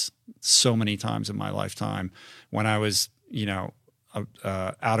cops so many times in my lifetime. When I was,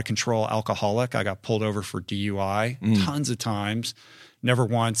 out of control alcoholic, I got pulled over for DUI tons of times. Never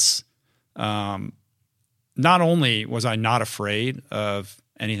once. Not only was I not afraid of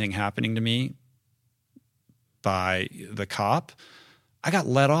anything happening to me by the cop, I got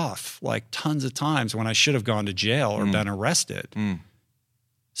let off like tons of times when I should have gone to jail or been arrested.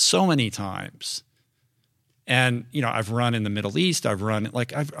 So many times. And, I've run in the Middle East. I've run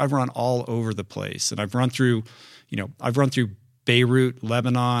all over the place. And I've run through Beirut,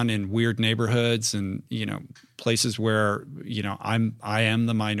 Lebanon, in weird neighborhoods and, places where, I am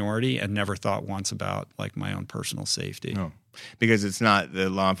the minority and never thought once about like my own personal safety. No. Because it's not, the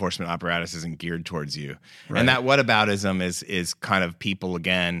law enforcement apparatus isn't geared towards you. Right. And that whataboutism is kind of people,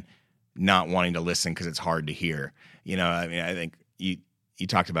 again, not wanting to listen because it's hard to hear. I think you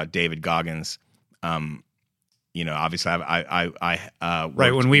talked about David Goggins. Obviously I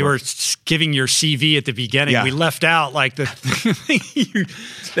right. When we were giving your CV at the beginning, we left out like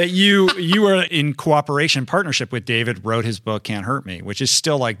that you were in cooperation partnership with David, wrote his book, Can't Hurt Me, which is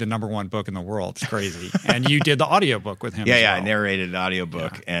still like the #1 book in the world. It's crazy. And you did the audiobook with him. Yeah. as well. I narrated an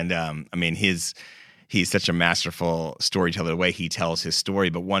audiobook. Yeah. And, he's such a masterful storyteller, the way he tells his story.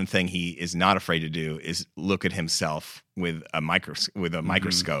 But one thing he is not afraid to do is look at himself with a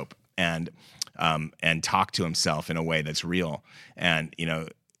microscope and talk to himself in a way that's real. And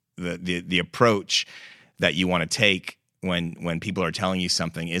the approach that you want to take when people are telling you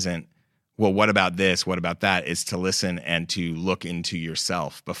something isn't, well, what about this? What about that? Is to listen and to look into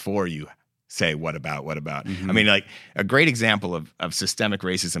yourself before you say, what about? Mm-hmm. Like a great example of systemic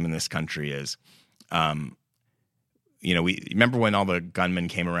racism in this country is, we remember when all the gunmen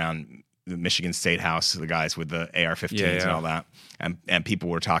came around the Michigan State House, the guys with the AR-15s and all that, and people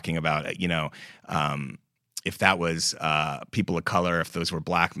were talking about, if that was people of color, if those were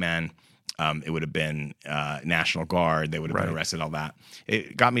black men, it would have been National Guard, they would have been arrested, all that.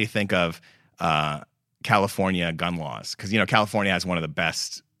 It got me to think of California gun laws, because, California has one of the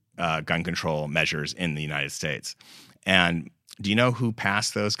best gun control measures in the United States. And do you know who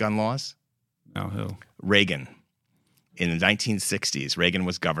passed those gun laws? No, who? Reagan. In the 1960s, Reagan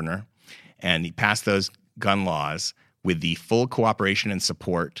was governor, and he passed those gun laws with the full cooperation and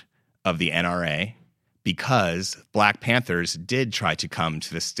support of the NRA, because Black Panthers did try to come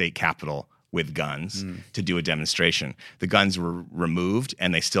to the state capitol with guns to do a demonstration. The guns were removed,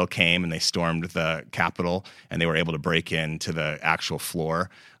 and they still came, and they stormed the Capitol, and they were able to break into the actual floor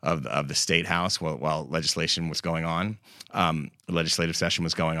of the State House while legislation was going on. Legislative session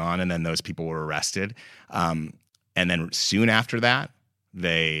was going on, and then those people were arrested. And then soon after that,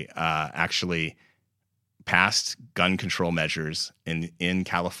 they actually passed gun control measures in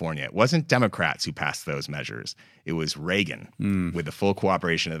California. It wasn't Democrats who passed those measures. It was Reagan with the full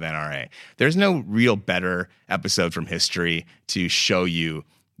cooperation of the NRA. There's no real better episode from history to show you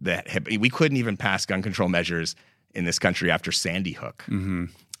that we couldn't even pass gun control measures in this country after Sandy Hook.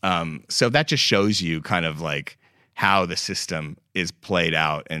 Mm-hmm. So that just shows you kind of like how the system is played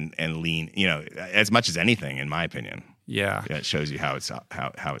out and lean, as much as anything, in my opinion. Yeah. It shows you how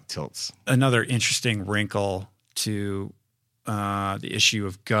it tilts. Another interesting wrinkle to the issue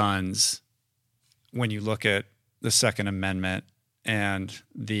of guns, when you look at the Second Amendment and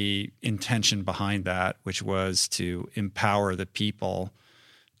the intention behind that, which was to empower the people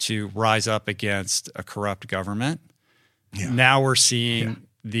to rise up against a corrupt government. Yeah. Now we're seeing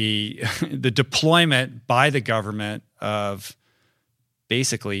the deployment by the government of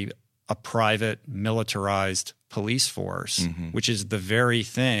basically a private militarized police force, which is the very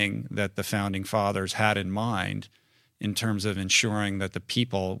thing that the founding fathers had in mind in terms of ensuring that the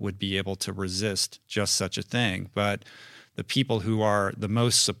people would be able to resist just such a thing. But the people who are the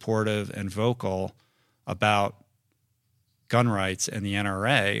most supportive and vocal about gun rights and the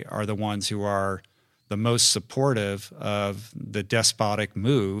NRA are the ones who are the most supportive of the despotic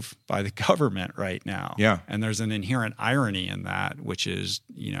move by the government right now. Yeah. And there's an inherent irony in that, which is,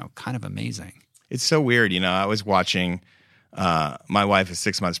 kind of amazing. It's so weird. I was watching, my wife is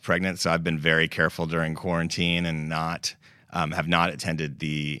 6 months pregnant, so I've been very careful during quarantine and have not attended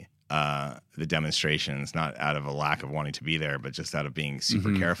the demonstrations, not out of a lack of wanting to be there, but just out of being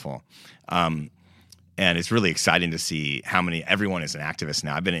super careful. And it's really exciting to see how everyone is an activist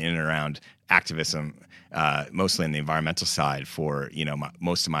now. I've been in and around activism, mostly in the environmental side for,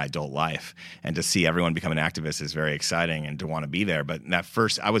 most of my adult life. And to see everyone become an activist is very exciting and to want to be there. But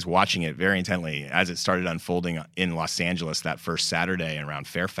I was watching it very intently as it started unfolding in Los Angeles that first Saturday around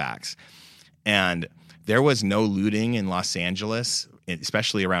Fairfax. And there was no looting in Los Angeles,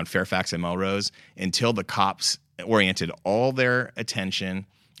 especially around Fairfax and Melrose, until the cops oriented all their attention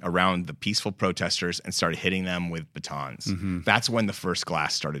around the peaceful protesters and started hitting them with batons. That's when the first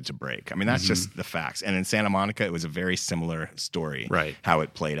glass started to break. I mean, that's just the facts. And in Santa Monica, it was a very similar story, right, how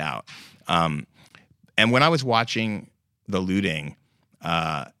it played out. And when I was watching the looting,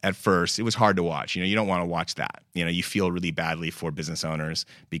 at first, it was hard to watch. You don't want to watch that. You feel really badly for business owners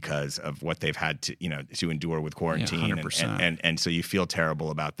because of what they've had to, to endure with quarantine. And so you feel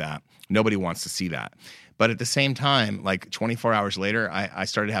terrible about that. Nobody wants to see that. But at the same time, like 24 hours later, I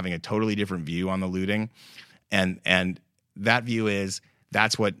started having a totally different view on the looting. And that view is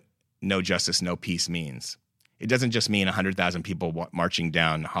that's what no justice, no peace means. It doesn't just mean 100,000 people marching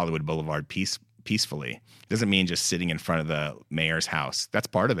down Hollywood Boulevard peacefully. It doesn't mean just sitting in front of the mayor's house. That's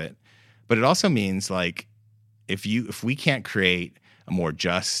part of it. But it also means like if we can't create a more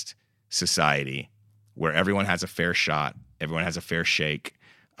just society where everyone has a fair shot, everyone has a fair shake,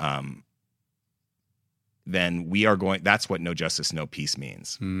 then that's what no justice, no peace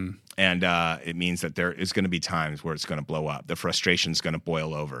means. And it means that there is going to be times where it's going to blow up. The frustration is going to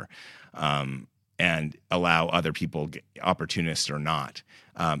boil over and allow other people, opportunists or not,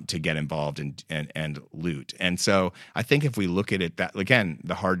 to get involved and loot. And so I think if we look at it, that again,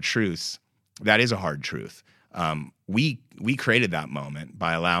 the hard truths, that is a hard truth. We created that moment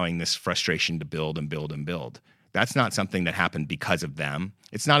by allowing this frustration to build and build and build. That's not something that happened because of them.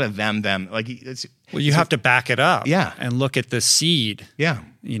 It's not a them. Like you have to back it up, yeah, and look at the seed. Yeah,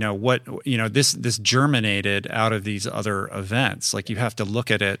 this germinated out of these other events. Like you have to look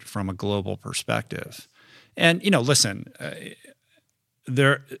at it from a global perspective, and listen,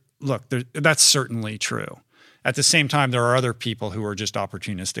 that's certainly true. At the same time, there are other people who are just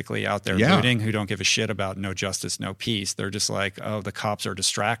opportunistically out there looting, who don't give a shit about no justice, no peace. They're just like, oh, the cops are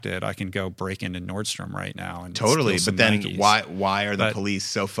distracted. I can go break into Nordstrom right now and totally. steal some But then Nikes. why are the police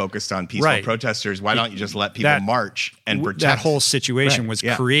so focused on peaceful protesters? Why don't you just let people march and protect? That whole situation was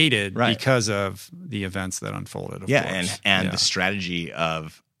created because of the events that unfolded. Of course. And the strategy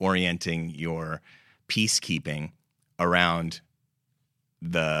of orienting your peacekeeping around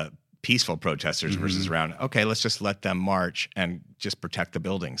the peaceful protesters versus around, okay, let's just let them march and just protect the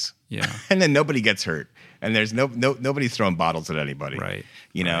buildings. Yeah. And then nobody gets hurt. And there's nobody's throwing bottles at anybody. Right.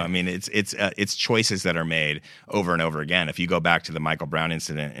 I mean, it's choices that are made over and over again. If you go back to the Michael Brown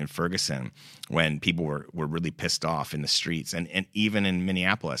incident in Ferguson, when people were really pissed off in the streets, and even in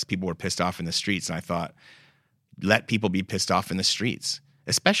Minneapolis, people were pissed off in the streets. And I thought, let people be pissed off in the streets,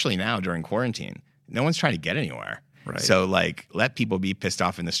 especially now during quarantine. No one's trying to get anywhere. Right. So, let people be pissed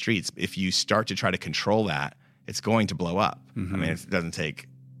off in the streets. If you start to try to control that, it's going to blow up. I mean, it doesn't take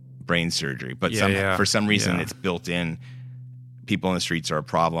brain surgery, but for some reason, it's built in. People in the streets are a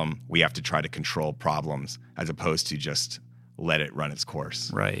problem. We have to try to control problems as opposed to just let it run its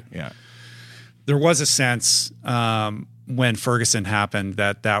course. Right. Yeah. There was a sense when Ferguson happened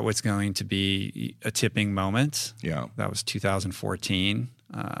that was going to be a tipping moment. Yeah. That was 2014.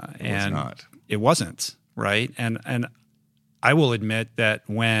 It was not. It wasn't. Right. And I will admit that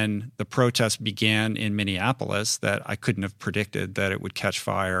when the protests began in Minneapolis, that I couldn't have predicted that it would catch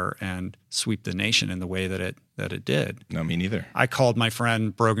fire and sweep the nation in the way that it did. No, me neither. I called my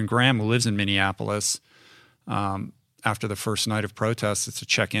friend Brogan Graham, who lives in Minneapolis. after the first night of protests to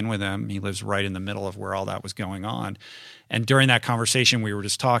check in with him. He lives right in the middle of where all that was going on. And during that conversation, we were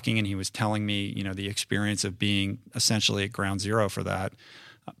just talking, and he was telling me, the experience of being essentially at ground zero for that.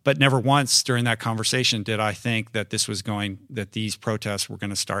 But never once during that conversation did I think that that these protests were going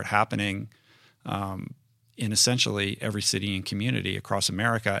to start happening in essentially every city and community across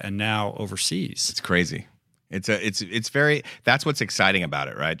America and now overseas. It's crazy. It's very, that's what's exciting about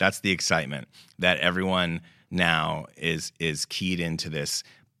it, right? That's the excitement that everyone now is keyed into this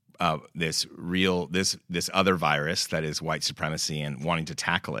other virus that is white supremacy and wanting to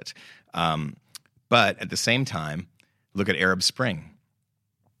tackle it. But at the same time, look at Arab Spring.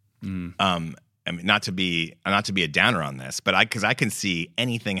 I mean, not to be a downer on this, but because I can see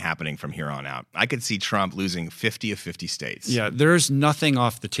anything happening from here on out. I could see Trump losing 50 of 50 states. Yeah, there's nothing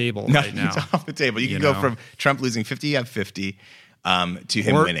off the table right now. Nothing's off the table. You can go from Trump losing 50 of 50 to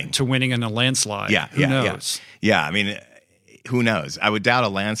him winning. To winning in a landslide. Yeah, Who knows? Yeah, I mean, who knows? I would doubt a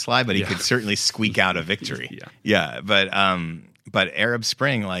landslide, but he could certainly squeak out a victory. But Arab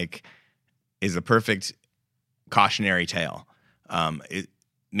Spring is a perfect cautionary tale.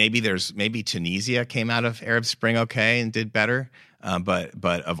 Maybe Tunisia came out of Arab Spring okay and did better, but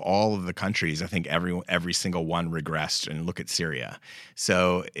of all of the countries, I think every single one regressed. And look at Syria.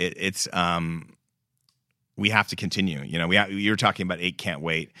 So it's we have to continue. You were talking about 8 Can't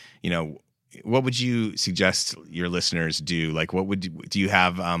Wait. What would you suggest your listeners do? Do you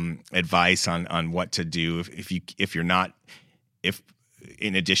have advice on what to do if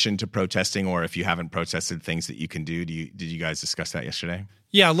in addition to protesting, or if you haven't protested, things that you can do? Did you guys discuss that yesterday?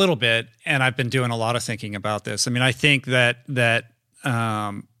 Yeah, a little bit. And I've been doing a lot of thinking about this. I mean, I think that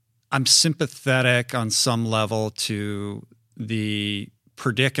I'm sympathetic on some level to the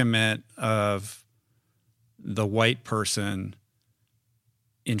predicament of the white person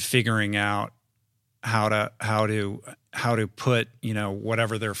in figuring out how to put,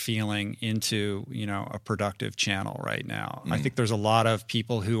 whatever they're feeling into, a productive channel right now. I think there's a lot of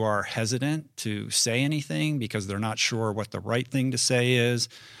people who are hesitant to say anything because they're not sure what the right thing to say is.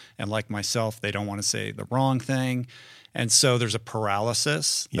 And like myself, they don't want to say the wrong thing. And so there's a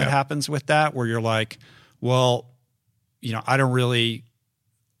paralysis that happens with that, where you're like, well, I don't really,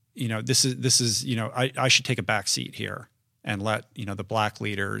 this is, I should take a back seat here and let, the black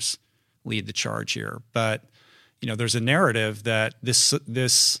leaders lead the charge here. But there's a narrative that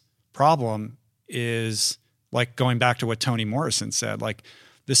this problem is, like, going back to what Toni Morrison said, like,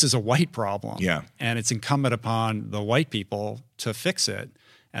 this is a white problem. Yeah. And it's incumbent upon the white people to fix it.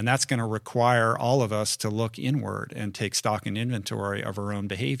 And that's going to require all of us to look inward and take stock and inventory of our own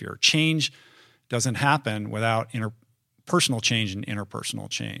behavior. Change doesn't happen without personal change and interpersonal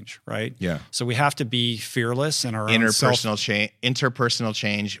change, right? Yeah. So we have to be fearless in our interpersonal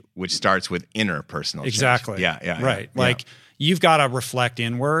change, which starts with interpersonal change. Exactly. Yeah. Right. Like, you've got to reflect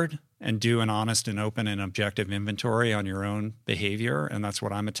inward and do an honest and open and objective inventory on your own behavior. And that's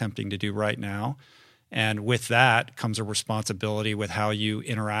what I'm attempting to do right now. And with that comes a responsibility with how you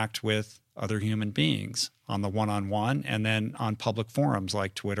interact with other human beings on the one-on-one and then on public forums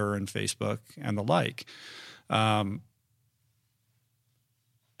like Twitter and Facebook and the like. And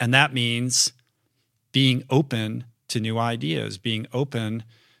that means being open to new ideas, being open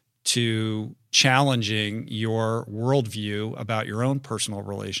to challenging your worldview about your own personal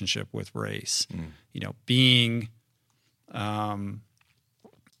relationship with race. Being,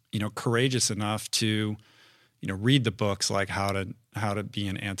 courageous enough to, read the books like How to Be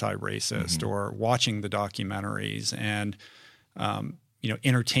an Anti-Racist, or watching the documentaries and,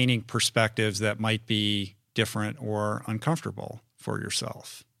 entertaining perspectives that might be different or uncomfortable for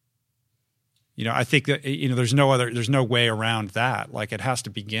yourself. I think that, there's no way around that. Like, it has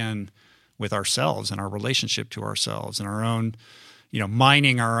to begin with ourselves and our relationship to ourselves and our own,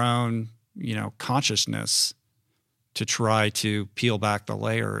 mining our own, consciousness to try to peel back the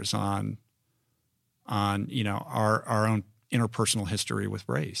layers on our own interpersonal history with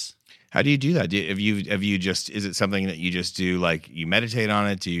race. How do you do that? Is it something that you just do, like, you meditate on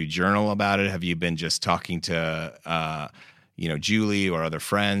it? Do you journal about it? Have you been just talking to, Julie or other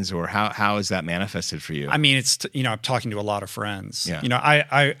friends, or how is that manifested for you? I mean, it's, I'm talking to a lot of friends.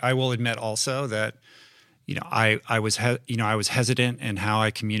 Yeah. I will admit also that, I was hesitant in how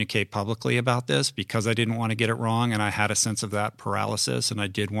I communicate publicly about this because I didn't want to get it wrong, and I had a sense of that paralysis, and I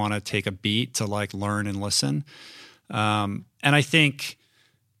did want to take a beat to, like, learn and listen. And I think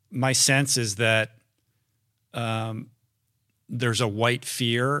my sense is that there's a white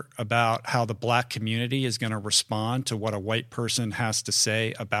fear about how the black community is going to respond to what a white person has to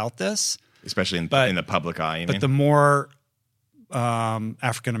say about this, especially in the public eye. But the more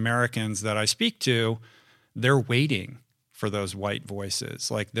African Americans that I speak to, they're waiting for those white voices.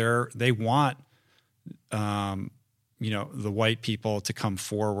 Like they want, the white people to come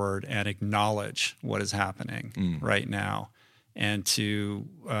forward and acknowledge what is happening right now, and to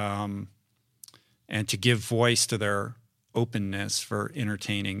give voice to their openness for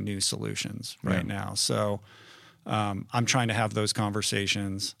entertaining new solutions right now. So I'm trying to have those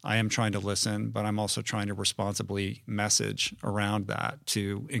conversations. I am trying to listen, but I'm also trying to responsibly message around that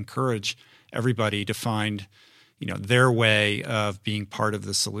to encourage everybody to find, their way of being part of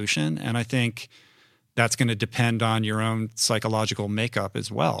the solution. And I think that's going to depend on your own psychological makeup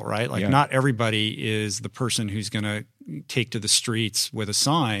as well, right? Like not everybody is the person who's going to take to the streets with a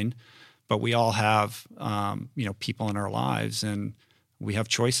sign, but we all have, people in our lives, and we have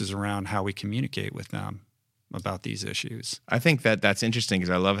choices around how we communicate with them about these issues. I think that's interesting because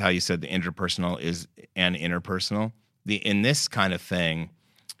I love how you said the interpersonal is and interpersonal. In this kind of thing,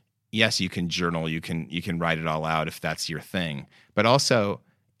 yes, you can journal, you can write it all out if that's your thing, but also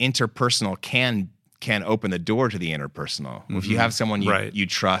interpersonal can open the door to the interpersonal. If you have someone you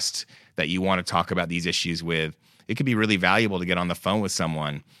trust that you want to talk about these issues with, it could be really valuable to get on the phone with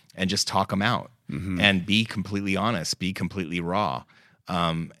someone and just talk them out and be completely honest, be completely raw,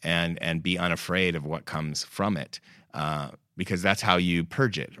 and be unafraid of what comes from it, because that's how you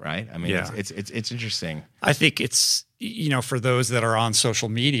purge it, right? I mean, it's interesting. I think it's, for those that are on social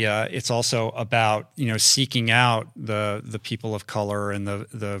media, it's also about, seeking out the people of color and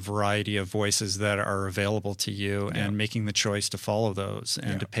the variety of voices that are available to you and making the choice to follow those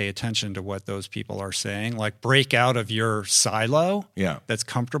and to pay attention to what those people are saying. Like break out of your silo that's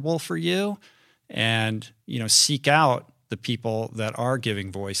comfortable for you and, seek out the people that are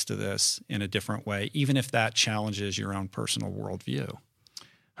giving voice to this in a different way, even if that challenges your own personal worldview.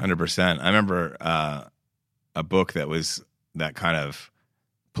 100%. I remember a book that kind of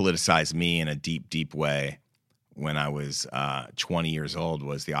politicized me in a deep, deep way when I was 20 years old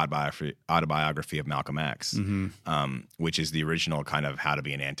was the autobiography of Malcolm X, which is the original kind of How to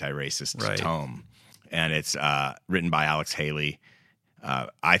Be an Anti-Racist tome. And it's written by Alex Haley.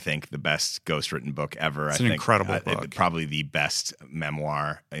 I think the best ghostwritten book ever. It's an incredible book. Probably the best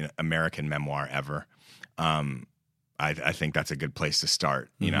memoir, American memoir ever. I think that's a good place to start.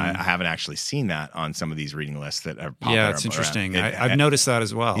 I haven't actually seen that on some of these reading lists that are popular. Yeah, it's interesting. I've noticed that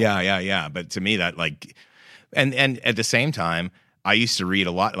as well. Yeah. But to me, that and at the same time, I used to read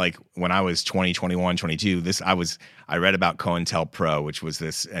a lot. Like when I was 20, 21, 22, I read about COINTELPRO, which was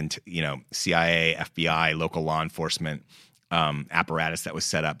this, and CIA, FBI, local law enforcement apparatus that was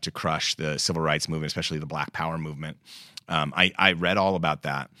set up to crush the civil rights movement, especially the Black Power movement. I read all about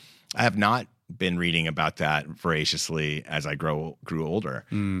that. I have not been reading about that voraciously as I grew older.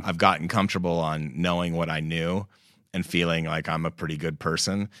 I've gotten comfortable on knowing what I knew and feeling like I'm a pretty good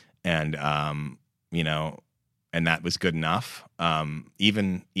person, and and that was good enough.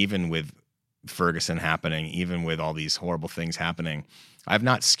 Even with Ferguson happening, even with all these horrible things happening, I've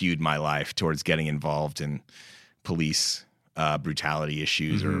not skewed my life towards getting involved in police brutality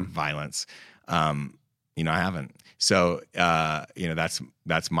issues or violence. I haven't. So,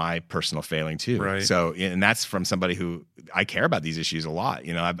 that's my personal failing too. Right. So, and that's from somebody who I care about these issues a lot.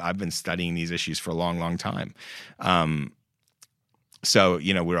 I've been studying these issues for a long, long time. So,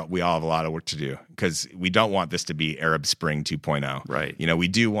 we all have a lot of work to do because we don't want this to be Arab Spring 2.0. Right. We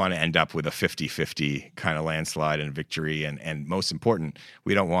do want to end up with a 50-50 kind of landslide and victory. And most important,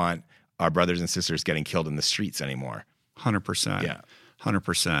 we don't want our brothers and sisters getting killed in the streets anymore. 100%. Yeah.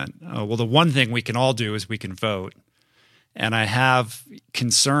 100%. Well, the one thing we can all do is we can vote. And I have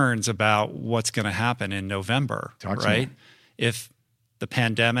concerns about what's going to happen in November, right? If the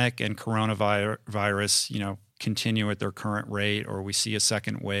pandemic and coronavirus, continue at their current rate, or we see a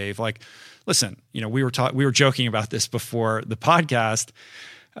second wave. Like, listen, we were joking about this before the podcast,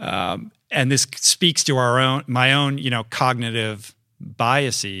 and this speaks to my own, cognitive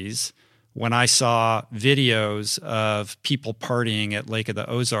biases. When I saw videos of people partying at Lake of the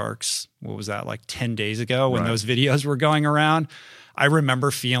Ozarks, what was that, like 10 days ago when those videos were going around, I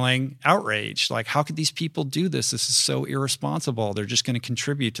remember feeling outraged. Like, how could these people do this? This is so irresponsible. They're just going to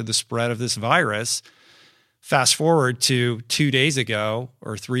contribute to the spread of this virus. Fast forward to 2 days ago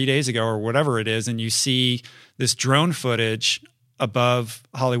or 3 days ago or whatever it is, and you see this drone footage above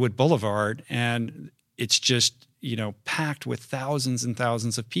Hollywood Boulevard, and it's just packed with thousands and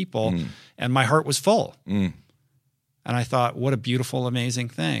thousands of people, and my heart was full. And I thought, what a beautiful, amazing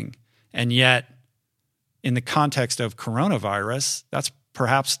thing. And yet, in the context of coronavirus, that's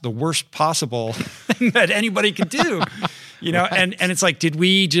perhaps the worst possible thing that anybody could do. And it's like, did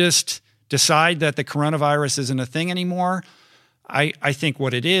we just decide that the coronavirus isn't a thing anymore? I think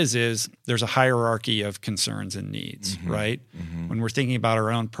what it is there's a hierarchy of concerns and needs, right? When we're thinking about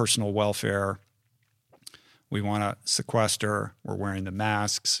our own personal welfare, we want to sequester, we're wearing the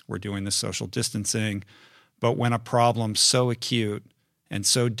masks, we're doing the social distancing. But when a problem's so acute and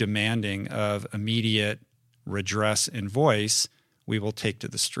so demanding of immediate redress and voice, we will take to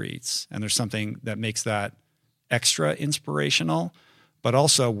the streets. And there's something that makes that extra inspirational, but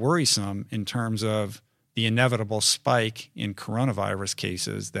also worrisome in terms of the inevitable spike in coronavirus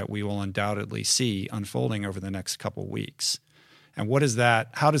cases that we will undoubtedly see unfolding over the next couple weeks. And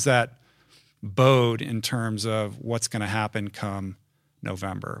how does that bode in terms of what's going to happen come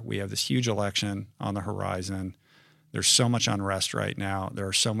November? We have this huge election on the horizon. There's so much unrest right now. There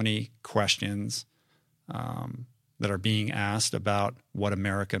are so many questions that are being asked about what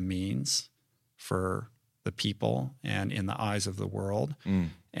America means for the people and in the eyes of the world.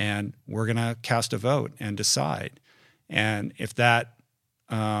 And we're going to cast a vote and decide. And if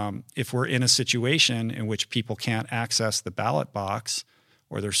we're in a situation in which people can't access the ballot box,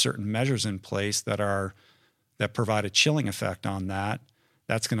 or there's certain measures in place that provide a chilling effect on that,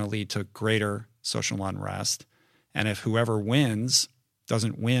 that's going to lead to greater social unrest. And if whoever wins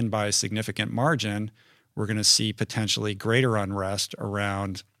doesn't win by a significant margin, we're going to see potentially greater unrest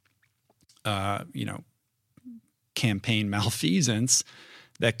around, campaign malfeasance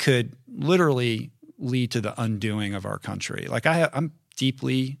that could literally lead to the undoing of our country. Like I'm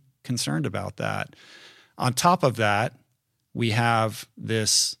deeply concerned about that. On top of that, we have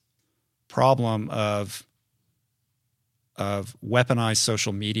this problem of weaponized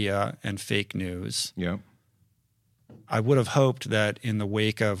social media and fake news. Yeah. I would have hoped that in the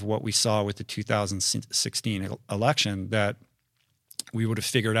wake of what we saw with the 2016 election, that we would have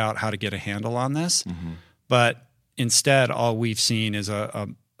figured out how to get a handle on this. But instead, all we've seen is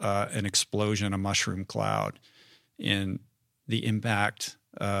an explosion, a mushroom cloud in the impact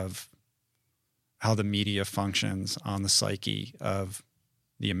of how the media functions on the psyche of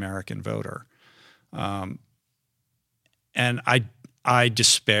the American voter. And I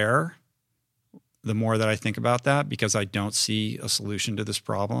despair the more that I think about that, because I don't see a solution to this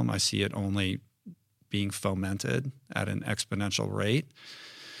problem. I see it only being fomented at an exponential rate.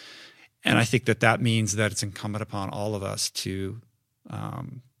 And I think that means that it's incumbent upon all of us to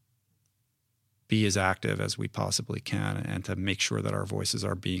be as active as we possibly can, and to make sure that our voices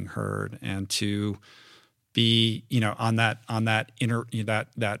are being heard, and to be, on that inner,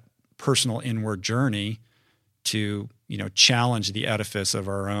 that personal inward journey to, challenge the edifice of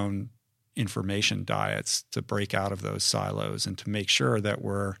our own information diets, to break out of those silos and to make sure that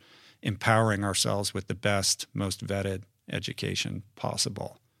we're empowering ourselves with the best, most vetted education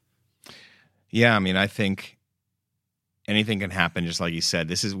possible. Yeah, I mean, I think anything can happen, just like you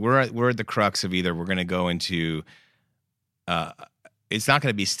said. We're at the crux of either we're going to go into it's not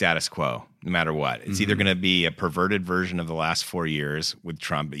going to be status quo no matter what. It's either going to be a perverted version of the last 4 years with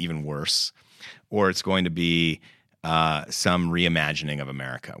Trump, even worse, or it's going to be some reimagining of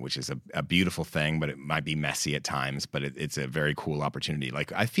America, which is a beautiful thing, but it might be messy at times, but it's a very cool opportunity.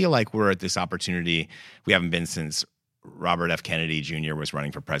 Like, I feel like we're at this opportunity we haven't been since Robert F. Kennedy Jr. was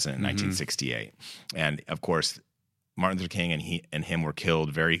running for president in 1968. And of course, Martin Luther King and him were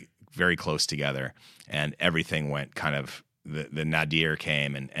killed very, very close together, and everything went kind of, the nadir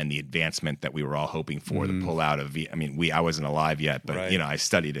came, and the advancement that we were all hoping for, the pullout of, I wasn't alive yet, but right. I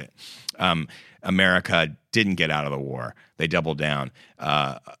studied it. America didn't get out of the war. They doubled down.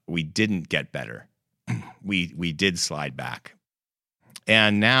 We didn't get better. We did slide back.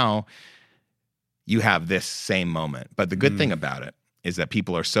 And now you have this same moment. But the good thing about it is that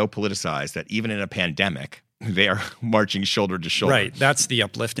people are so politicized that even in a pandemic, they are marching shoulder to shoulder. Right. That's the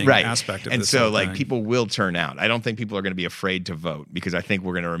uplifting aspect of and this. And so, whole thing. people will turn out. I don't think people are going to be afraid to vote, because I think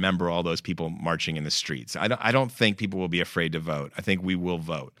we're going to remember all those people marching in the streets. I don't think people will be afraid to vote. I think we will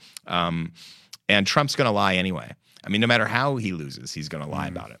vote. And Trump's going to lie anyway. I mean, no matter how he loses, he's going to lie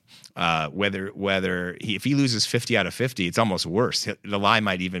about it. If he loses 50 out of 50, it's almost worse. The lie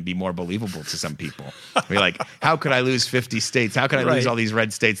might even be more believable to some people. We're like, how could I lose 50 states? How could I lose all these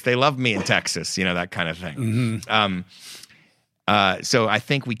red states? They love me in Texas, that kind of thing. So I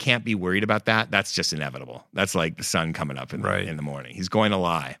think we can't be worried about that. That's just inevitable. That's like the sun coming up in the morning. He's going to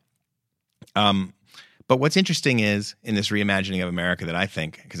lie. But what's interesting is, in this reimagining of America, that I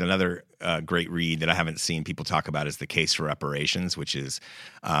think, because another great read that I haven't seen people talk about is The Case for Reparations, which is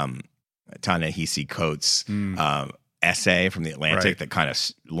Ta-Nehisi Coates' essay from The Atlantic that kind of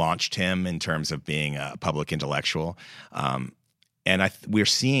launched him in terms of being a public intellectual. And we're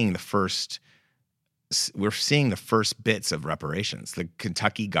seeing the first we're seeing the first bits of reparations. The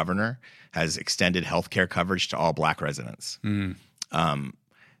Kentucky governor has extended health care coverage to all Black residents.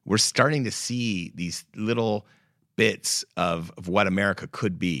 We're starting to see these little bits of what America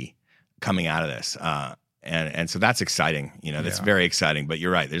could be coming out of this. And so that's exciting. That's very exciting. But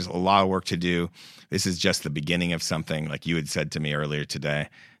you're right. There's a lot of work to do. This is just the beginning of something, like you had said to me earlier today,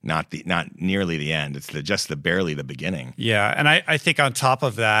 not nearly the end. It's just barely the beginning. Yeah. And I think on top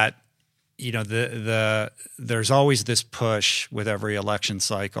of that, there's always this push with every election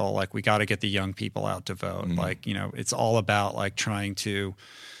cycle, like we got to get the young people out to vote. Like, it's all about like trying to,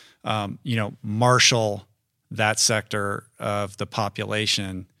 marshal that sector of the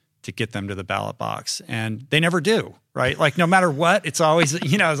population to get them to the ballot box. And they never do, right? Like no matter what, it's always,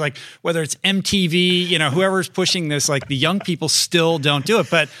 it's like whether it's MTV, whoever's pushing this, like the young people still don't do it.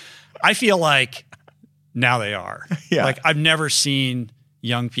 But I feel like now they are. Yeah. Like I've never seen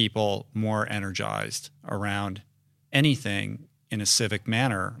young people more energized around anything in a civic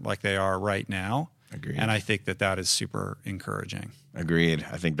manner like they are right now. Agreed. And I think that is super encouraging. Agreed.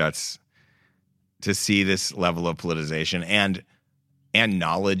 I think that's to see this level of politicization and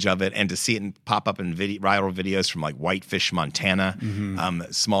knowledge of it, and to see it pop up in viral videos from like Whitefish, Montana,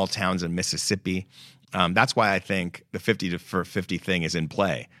 small towns in Mississippi. That's why I think the 50 for 50 thing is in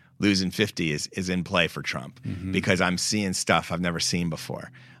play. Losing 50 is in play for Trump because I'm seeing stuff I've never seen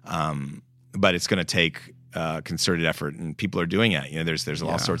before. But it's going to take concerted effort, and people are doing it. There's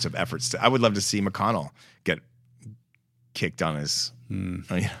all sorts of efforts. I would love to see McConnell get kicked on his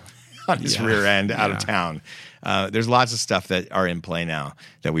rear end out of town. There's lots of stuff that are in play now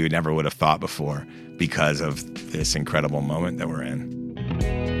that we never would have thought before because of this incredible moment that we're in.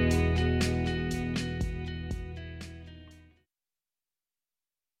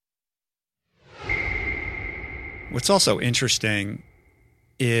 What's also interesting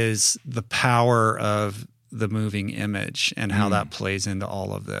is the power of the moving image and how that plays into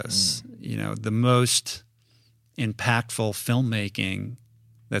all of this. The most impactful filmmaking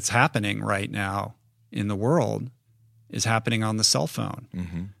that's happening right now in the world is happening on the cell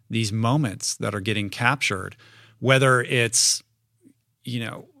phone. These moments that are getting captured, whether it's,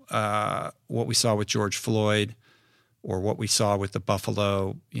 what we saw with George Floyd, or what we saw with the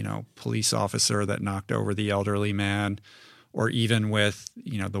Buffalo, police officer that knocked over the elderly man, or even with,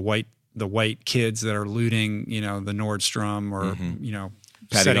 the white kids that are looting, the Nordstrom, or,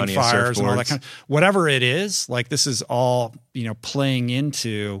 setting fires and all that kind of, whatever it is, like this is all, playing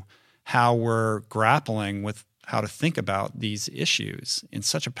into how we're grappling with how to think about these issues in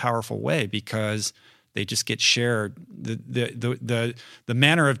such a powerful way, because they just get shared. The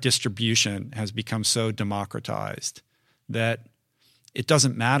manner of distribution has become so democratized that it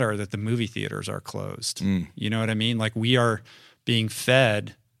doesn't matter that the movie theaters are closed. You know what I mean? Like we are being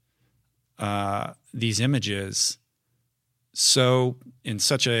fed these images so in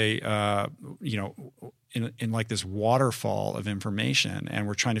such a, in like this waterfall of information, and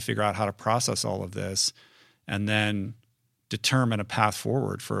we're trying to figure out how to process all of this and then determine a path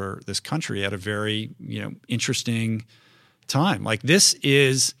forward for this country at a very, interesting time. Like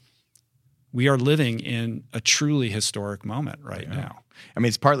we are living in a truly historic moment right now. I mean,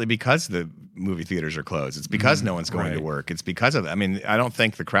 it's partly because the movie theaters are closed. It's because no one's going to work. It's because of, I don't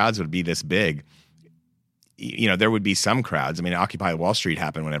think the crowds would be this big. There would be some crowds. Occupy Wall Street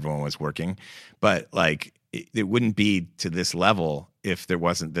happened when everyone was working, but like it wouldn't be to this level if there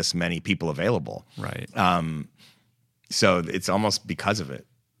wasn't this many people available. Right. So it's almost because of it,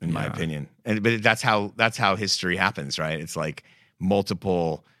 in my opinion. But that's how history happens, right? It's like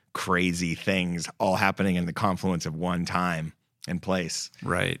multiple crazy things all happening in the confluence of one time and place.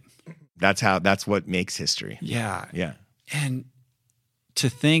 Right. That's what makes history. Yeah. Yeah. And to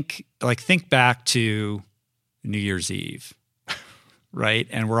think back to New Year's Eve, right?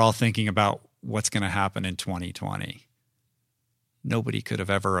 And we're all thinking about what's going to happen in 2020. Nobody could have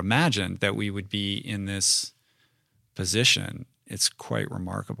ever imagined that we would be in this position. It's quite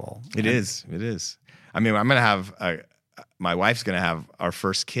remarkable. It is. I'm going to have my wife's going to have our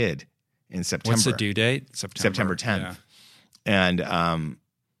first kid in September. What's the due date? September 10th. Yeah. And,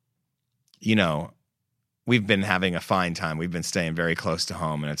 we've been having a fine time. We've been staying very close to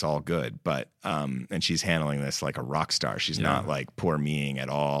home, and it's all good. But and she's handling this like a rock star. She's not like poor meing at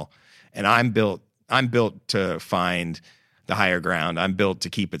all. And I'm built to find the higher ground. I'm built to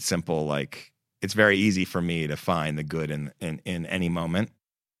keep it simple. Like it's very easy for me to find the good in any moment,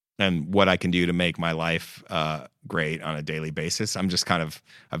 and what I can do to make my life great on a daily basis.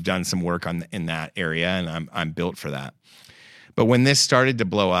 I've done some work in that area, and I'm built for that. But when this started to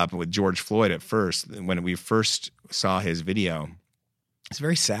blow up with George Floyd at first, when we first saw his video, It's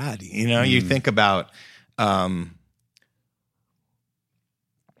very sad. You know, you think about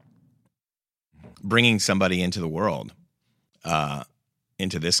bringing somebody into the world,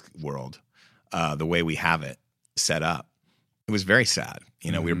 into this world, the way we have it set up. It was very sad.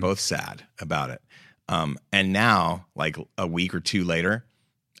 You know, we were both sad about it. And now, like a week or two later,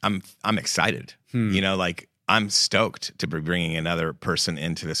 I'm excited. You know, like I'm stoked to be bringing another person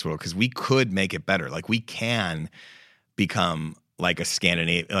into this world because we could make it better. Like we can become like a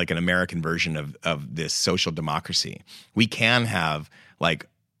Scandinavian, like an American version of this social democracy. We can have like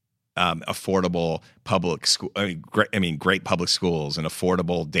affordable public school. Great public schools and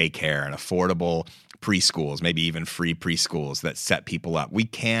affordable daycare and affordable preschools, maybe even free preschools that set people up. We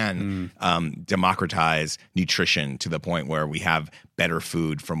can democratize nutrition to the point where we have better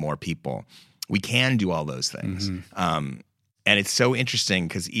food for more people. We can do all those things. And it's so interesting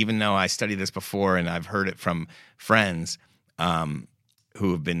because even though I studied this before and I've heard it from friends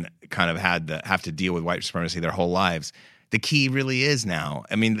who have been kind of have to deal with white supremacy their whole lives, the key really is now,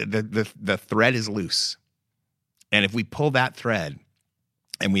 I mean, the thread is loose. And if we pull that thread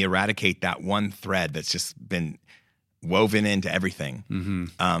and we eradicate that one thread that's just been woven into everything,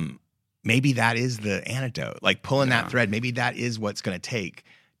 maybe that is the antidote. Like pulling that thread, maybe that is what's going to take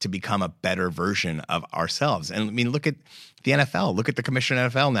to become a better version of ourselves. And I mean, look at the NFL. Look at the commissioner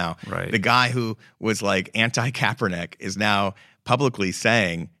of NFL now. Right. The guy who was like anti-Kaepernick is now publicly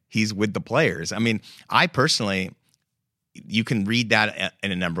saying he's with the players. I mean, I personally, you can read that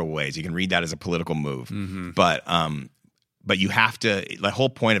in a number of ways. You can read that as a political move, but you have to. The whole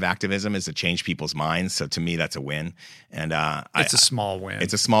point of activism is to change people's minds. So to me, that's a win. And it's a small win.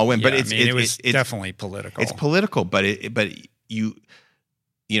 It's a small win, but it was definitely political. It's political, but you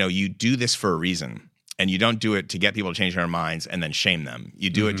do this for a reason. And you don't do it to get people to change their minds and then shame them. You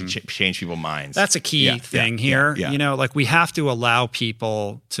do it to change people's minds. That's a key thing here. You know, like we have to allow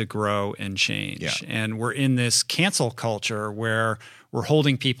people to grow and change. Yeah. And we're in this cancel culture where we're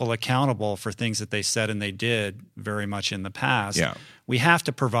holding people accountable for things that they said and they did very much in the past. Yeah. We have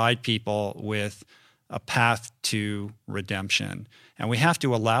to provide people with a path to redemption. And we have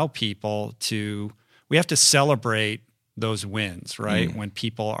to allow people we have to celebrate those wins, right? When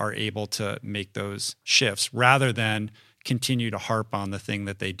people are able to make those shifts rather than continue to harp on the thing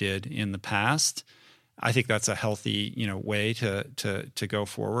that they did in the past. I think that's a healthy, way to go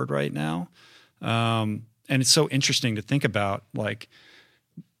forward right now. And it's so interesting to think about like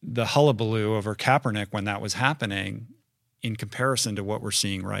the hullabaloo over Kaepernick when that was happening in comparison to what we're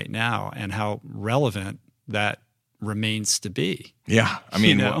seeing right now and how relevant that remains to be. Yeah. I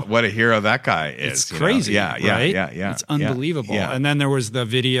mean, what a hero that guy is. It's crazy. Right? Yeah. It's unbelievable. Yeah. And then there was the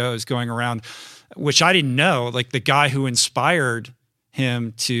videos going around, which I didn't know, like the guy who inspired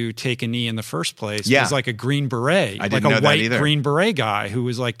him to take a knee in the first place was like a Green Beret, I didn't like know a that white either. Green Beret guy who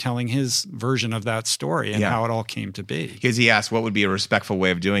was like telling his version of that story and how it all came to be. Because he asked what would be a respectful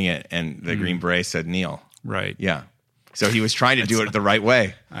way of doing it. And the Green Beret said, kneel. Right. Yeah. So he was trying to do it the right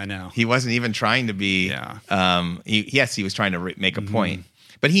way. I know. He wasn't even trying to be. Yeah. He was trying to make a point,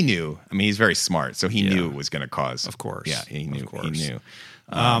 but he knew. I mean, he's very smart, so he knew it was going to cause. Of course. Yeah, he knew. He knew.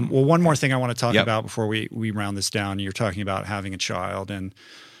 Well, one more thing I want to talk about before we round this down. You're talking about having a child, and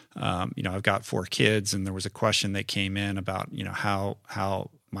I've got 4 kids, and there was a question that came in about how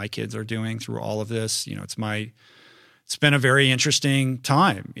my kids are doing through all of this. It's been a very interesting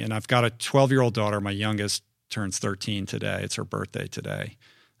time, and I've got a 12-year-old daughter. My youngest turns 13 today. It's her birthday today.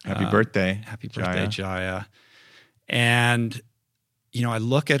 Happy birthday. Happy birthday, Jaya. And, I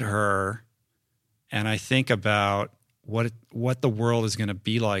look at her and I think about what the world is going to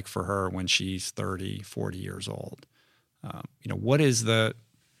be like for her when she's 30, 40 years old. What is the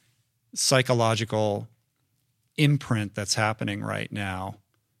psychological imprint that's happening right now?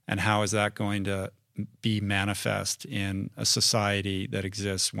 And how is that going to be manifest in a society that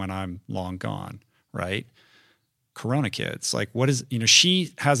exists when I'm long gone, right? Corona kids, like what is,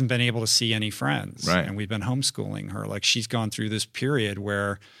 she hasn't been able to see any friends, right? And we've been homeschooling her. Like she's gone through this period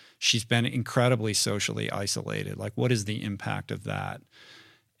where she's been incredibly socially isolated. Like what is the impact of that?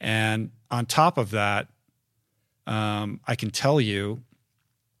 And on top of that, I can tell you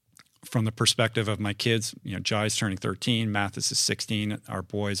from the perspective of my kids, Jai's turning 13, Mathis is 16, our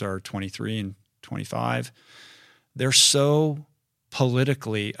boys are 23 and 25. They're so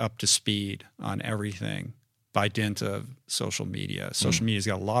politically up to speed on everything by dint of social media. Social media's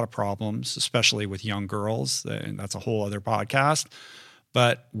got a lot of problems, especially with young girls, and that's a whole other podcast.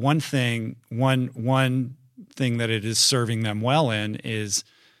 But one thing that it is serving them well in is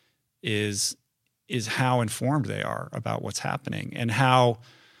how informed they are about what's happening and how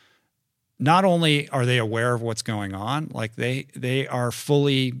not only are they aware of what's going on, like they are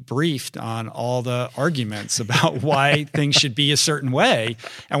fully briefed on all the arguments about why things should be a certain way.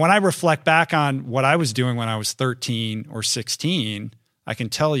 And when I reflect back on what I was doing when I was 13 or 16, I can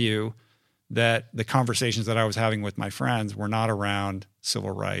tell you that the conversations that I was having with my friends were not around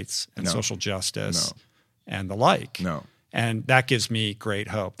civil rights and social justice and the like. No. And that gives me great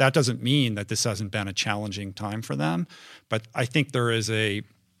hope. That doesn't mean that this hasn't been a challenging time for them, but I think there's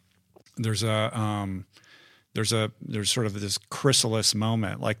sort of this chrysalis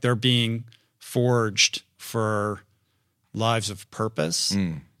moment, like they're being forged for lives of purpose,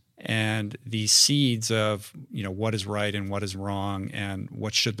 and these seeds of what is right and what is wrong and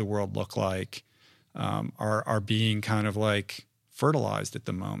what should the world look like are being kind of like fertilized at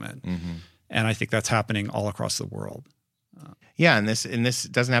the moment, and I think that's happening all across the world. Yeah, and this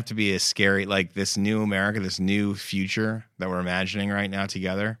doesn't have to be a scary, like this new America, this new future that we're imagining right now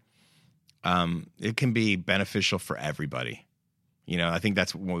together. It can be beneficial for everybody. I think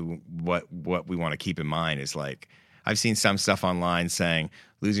that's what we want to keep in mind is like, I've seen some stuff online saying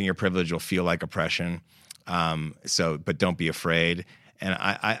losing your privilege will feel like oppression. But don't be afraid. And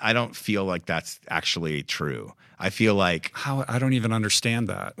I don't feel like that's actually true. I feel like I don't even understand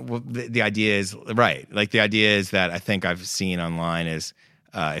that. Well, the idea is right. Like the idea is that I think I've seen online is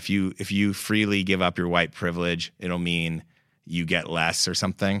if you freely give up your white privilege, it'll mean you get less or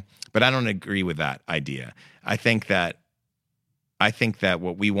something. But I don't agree with that idea. I think that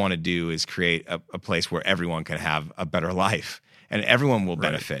what we want to do is create a place where everyone can have a better life and everyone will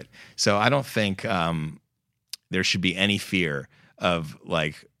benefit. Right. So I don't think there should be any fear of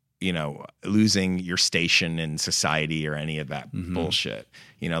like, losing your station in society or any of that bullshit.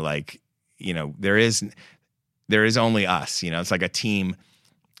 There is only us. It's like a team.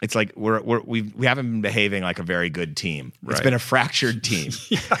 It's like we haven't been behaving like a very good team. Right. It's been a fractured team.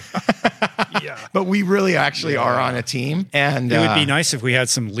 Yeah. But we really actually are on a team. And it would be nice if we had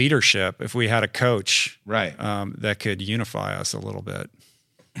some leadership, if we had a coach right. That could unify us a little bit.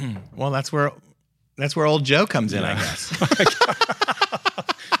 Well, that's where old Joe comes in, I guess.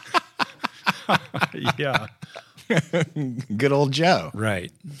 Yeah. Good old Joe.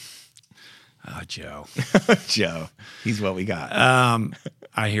 Right. Oh, Joe. Joe. He's what we got.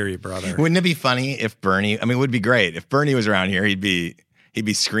 I hear you, brother. Wouldn't it be funny if Bernie, it would be great. If Bernie was around here, he'd be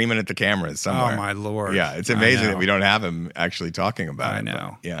screaming at the cameras somewhere. Oh, my Lord. Yeah, it's amazing that we don't have him actually talking about it. I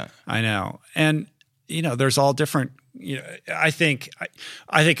know. But, yeah. I know. And, there's all different, I think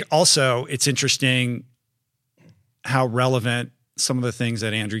also it's interesting how relevant some of the things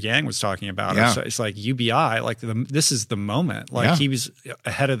that Andrew Yang was talking about. Yeah. It's like UBI, like this is the moment. Like he was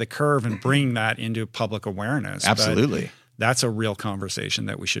ahead of the curve and bringing that into public awareness. Absolutely. But that's a real conversation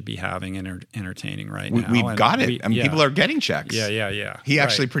that we should be having and entertaining right now. We've got it. People are getting checks. Yeah. He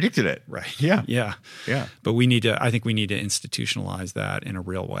actually predicted it. Right. Yeah. But I think we need to institutionalize that in a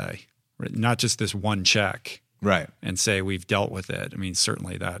real way, not just this one check. Right. And say we've dealt with it. I mean,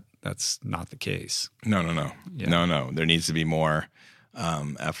 certainly that's not the case. No. Yeah. No. There needs to be more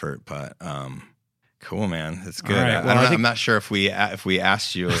effort, but cool, man. That's good. Right. Well, I'm not sure if we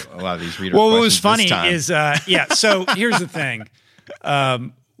asked you a lot of these reader well, questions. What was funny is so here's the thing.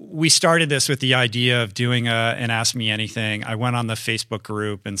 We started this with the idea of doing an Ask Me Anything. I went on the Facebook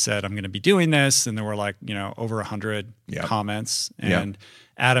group and said, I'm going to be doing this. And there were like, over 100 comments. And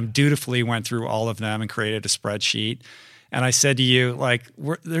Adam dutifully went through all of them and created a spreadsheet. And I said to you, like,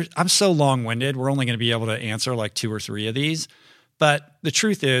 I'm so long-winded. We're only going to be able to answer like 2 or 3 of these. But the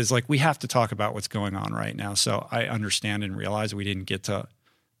truth is, like, we have to talk about what's going on right now. So I understand and realize we didn't get to,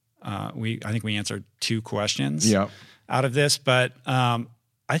 I think we answered 2 questions out of this. But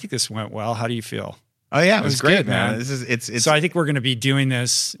I think this went well. How do you feel? Oh yeah, it was great, good, man. It's So I think we're going to be doing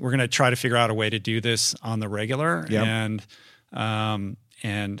this. We're going to try to figure out a way to do this on the regular,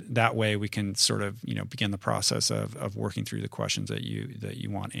 and that way we can sort of begin the process of working through the questions that you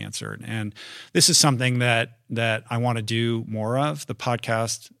want answered. And this is something that I want to do more of. The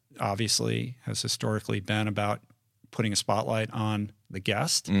podcast obviously has historically been about putting a spotlight on the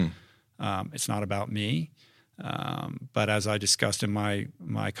guest. It's not about me. But as I discussed in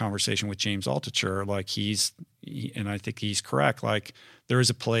my conversation with James Altucher, like and I think he's correct, like there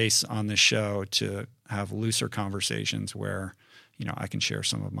is a place on this show to have looser conversations where, I can share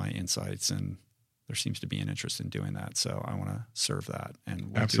some of my insights, and there seems to be an interest in doing that. So I want to serve that,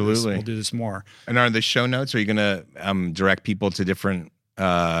 and we'll do this more. And are the show notes, are you going to direct people to different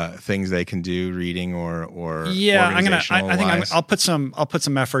things they can do, reading or yeah, organizational-wise? I'll put some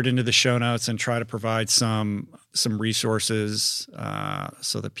effort into the show notes and try to provide some resources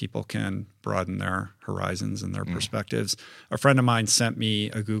so that people can broaden their horizons and their perspectives. A friend of mine sent me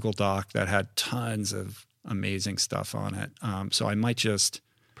a Google Doc that had tons of amazing stuff on it. So I might just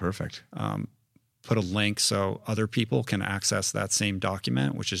Perfect. put a link so other people can access that same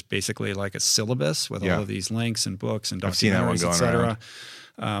document, which is basically like a syllabus with all of these links and books and documentaries, I've seen that one going around.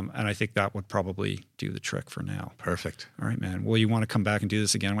 And I think that would probably do the trick for now. Perfect. All right, man. Well, you want to come back and do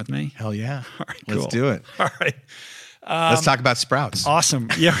this again with me? Hell yeah. All right, Let's cool. do it. All right. Let's talk about sprouts. Awesome.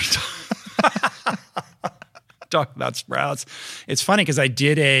 Yeah. Talk about sprouts. It's funny because I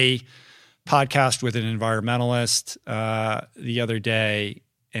did a podcast with an environmentalist the other day,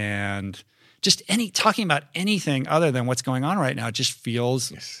 and just talking about anything other than what's going on right now just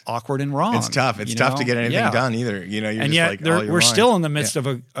feels awkward and wrong. It's tough. It's tough to get anything done either. You're and just yet like, we're still in the midst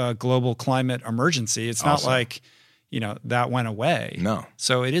of a global climate emergency. It's not like, that went away. No.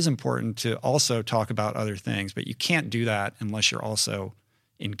 So it is important to also talk about other things, but you can't do that unless you're also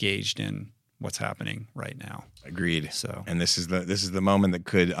engaged in what's happening right now. Agreed. So, and this is the moment that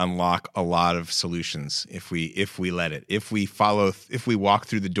could unlock a lot of solutions if we let it, if we walk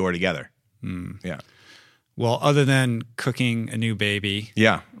through the door together. Yeah. Well, other than cooking a new baby,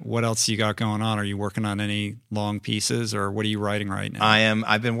 yeah. What else you got going on? Are you working on any long pieces, or what are you writing right now?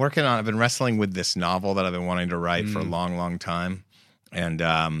 I've been wrestling with this novel that I've been wanting to write for a long, long time, and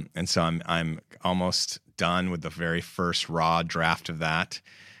so I'm almost done with the very first raw draft of that,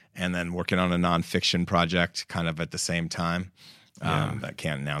 and then working on a nonfiction project kind of at the same time. I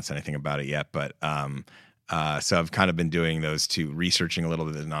can't announce anything about it yet, but so I've kind of been doing those two, researching a little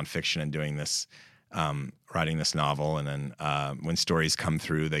bit of nonfiction and doing this, writing this novel. And then when stories come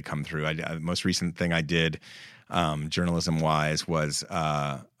through, they come through. The most recent thing I did, journalism-wise, was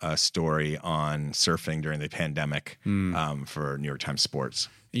a story on surfing during the pandemic for New York Times Sports.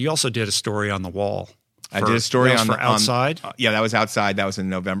 You also did a story on the wall. I did a story for outside. Yeah, that was outside. That was in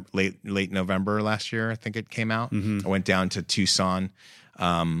November, late November last year. I think it came out. I went down to Tucson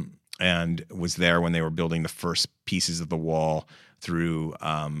and was there when they were building the first pieces of the wall through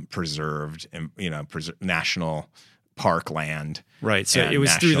preserved and national park land. Right. So it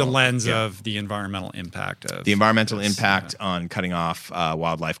was through the lens of the environmental impact of on cutting off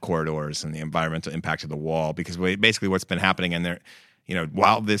wildlife corridors and the environmental impact of the wall. Because basically what's been happening in there,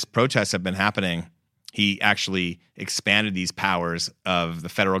 while this protests have been happening, he actually expanded these powers of the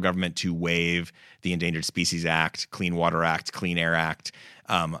federal government to waive the Endangered Species Act, Clean Water Act, Clean Air Act.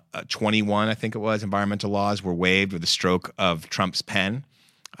 21, I think it was, environmental laws were waived with the stroke of Trump's pen.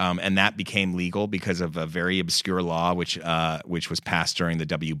 And that became legal because of a very obscure law, which was passed during the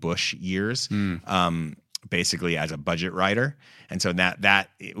W. Bush years, basically as a budget rider. And so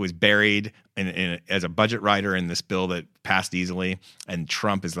that it was buried as a budget rider in this bill that passed easily. And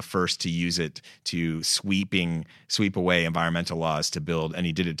Trump is the first to use it to sweep away environmental laws to build, and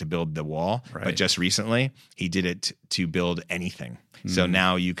he did it to build the wall. Right. But just recently, he did it to build anything. So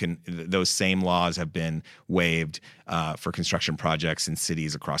now those same laws have been waived for construction projects in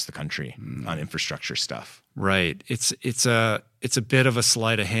cities across the country on infrastructure stuff. Right. It's a bit of a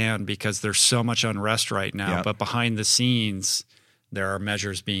sleight of hand because there's so much unrest right now, but behind the scenes, there are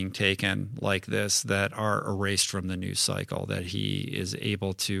measures being taken like this that are erased from the news cycle that he is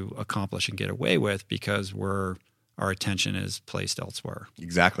able to accomplish and get away with because our attention is placed elsewhere.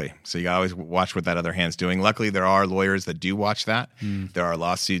 Exactly. So you always watch what that other hand's doing. Luckily, there are lawyers that do watch that. There are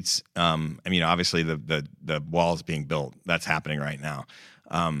lawsuits. Obviously, the wall is being built. That's happening right now.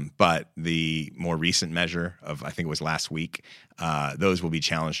 But the more recent measure of, I think it was last week, those will be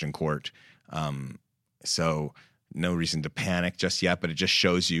challenged in court. So no reason to panic just yet, but it just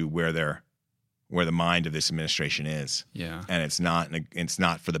shows you where the mind of this administration is. Yeah. And it's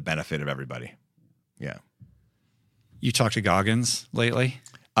not for the benefit of everybody. Yeah. You talked to Goggins lately?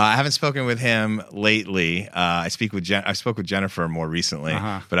 I haven't spoken with him lately. I spoke with Jennifer more recently,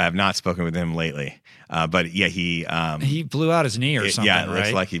 but I have not spoken with him lately. But yeah, he blew out his knee or something. Yeah, it looks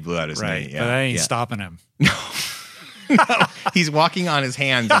right? like he blew out his knee. Yeah, but I ain't stopping him. No, he's walking on his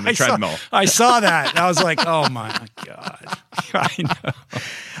hands on the treadmill. I saw that. I was like, oh my God. I know.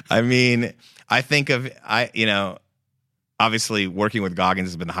 I mean, obviously working with Goggins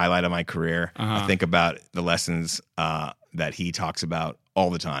has been the highlight of my career. I think about the lessons that he talks about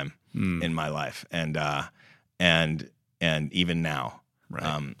all the time in my life, and even now.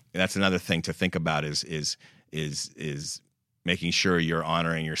 Right. That's another thing to think about is making sure you're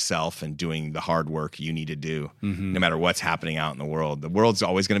honoring yourself and doing the hard work you need to do, no matter what's happening out in the world. The world's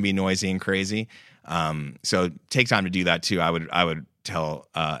always going to be noisy and crazy. So take time to do that too. I would tell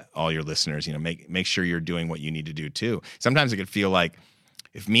all your listeners, make sure you're doing what you need to do too. Sometimes it could feel like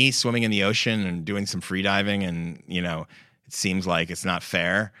if me swimming in the ocean and doing some free diving and, it seems like it's not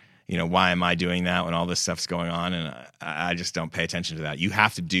fair. Why am I doing that when all this stuff's going on? And I just don't pay attention to that. You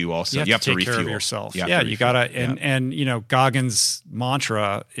have to do also. You have to take refuel. care of yourself. You gotta. And Goggins'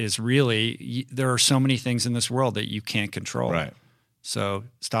 mantra is really there are so many things in this world that you can't control. Right. So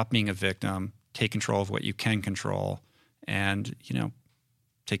stop being a victim. Take control of what you can control, and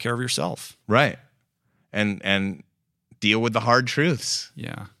take care of yourself. Right. And deal with the hard truths.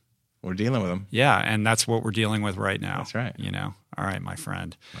 Yeah. We're dealing with them. Yeah, and that's what we're dealing with right now. That's right. All right, my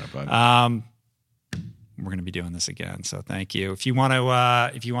friend. All right, we're going to be doing this again, so thank you. If you want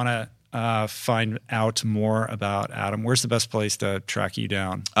to find out more about Adam, where's the best place to track you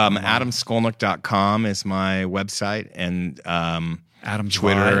down? AdamSkolnick.com is my website, and Adam's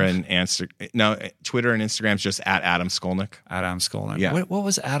Twitter Vibe. Twitter and Instagram is just at Adam Skolnick. Adam Skolnick. Yeah. What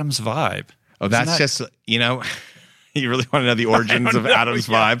was Adam's Vibe? Oh, that's just you really want to know the origins of Adam's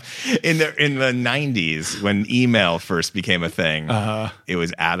Vibe? In the 90s, when email first became a thing, it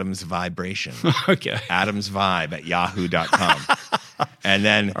was Adam's Vibration. Okay. Adam's Vibe at yahoo.com. And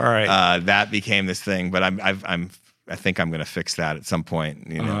then that became this thing. But I think I'm going to fix that at some point.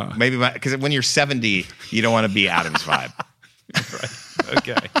 Maybe because when you're 70, you don't want to be Adam's Vibe. Right.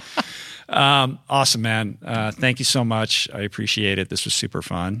 Okay. Awesome, man. Thank you so much. I appreciate it. This was super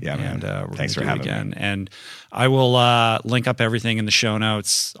fun. Yeah, man. And we're Thanks for gonna do having it again. me. And I will link up everything in the show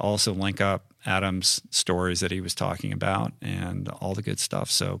notes. Also link up Adam's stories that he was talking about and all the good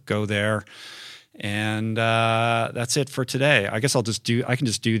stuff. So go there. And that's it for today. I guess I can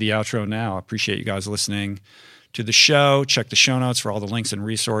just do the outro now. I appreciate you guys listening to the show. Check the show notes for all the links and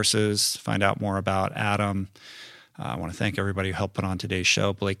resources. Find out more about Adam. I want to thank everybody who helped put on today's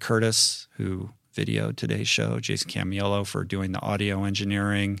show. Blake Curtis, who videoed today's show. Jason Camiolo for doing the audio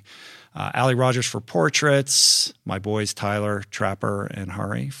engineering. Allie Rogers for portraits. My boys Tyler, Trapper, and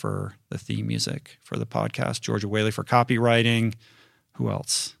Hari for the theme music for the podcast. Georgia Whaley for copywriting. Who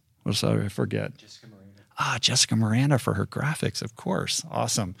else? What else did I forget? Jessica Miranda for her graphics, of course.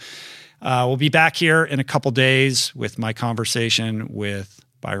 Awesome. We'll be back here in a couple days with my conversation with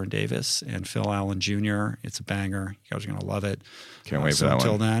Byron Davis and Phil Allen Jr. It's a banger. You guys are going to love it. Can't wait for that one.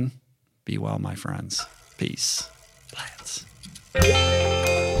 Until then, be well, my friends. Peace. Lance.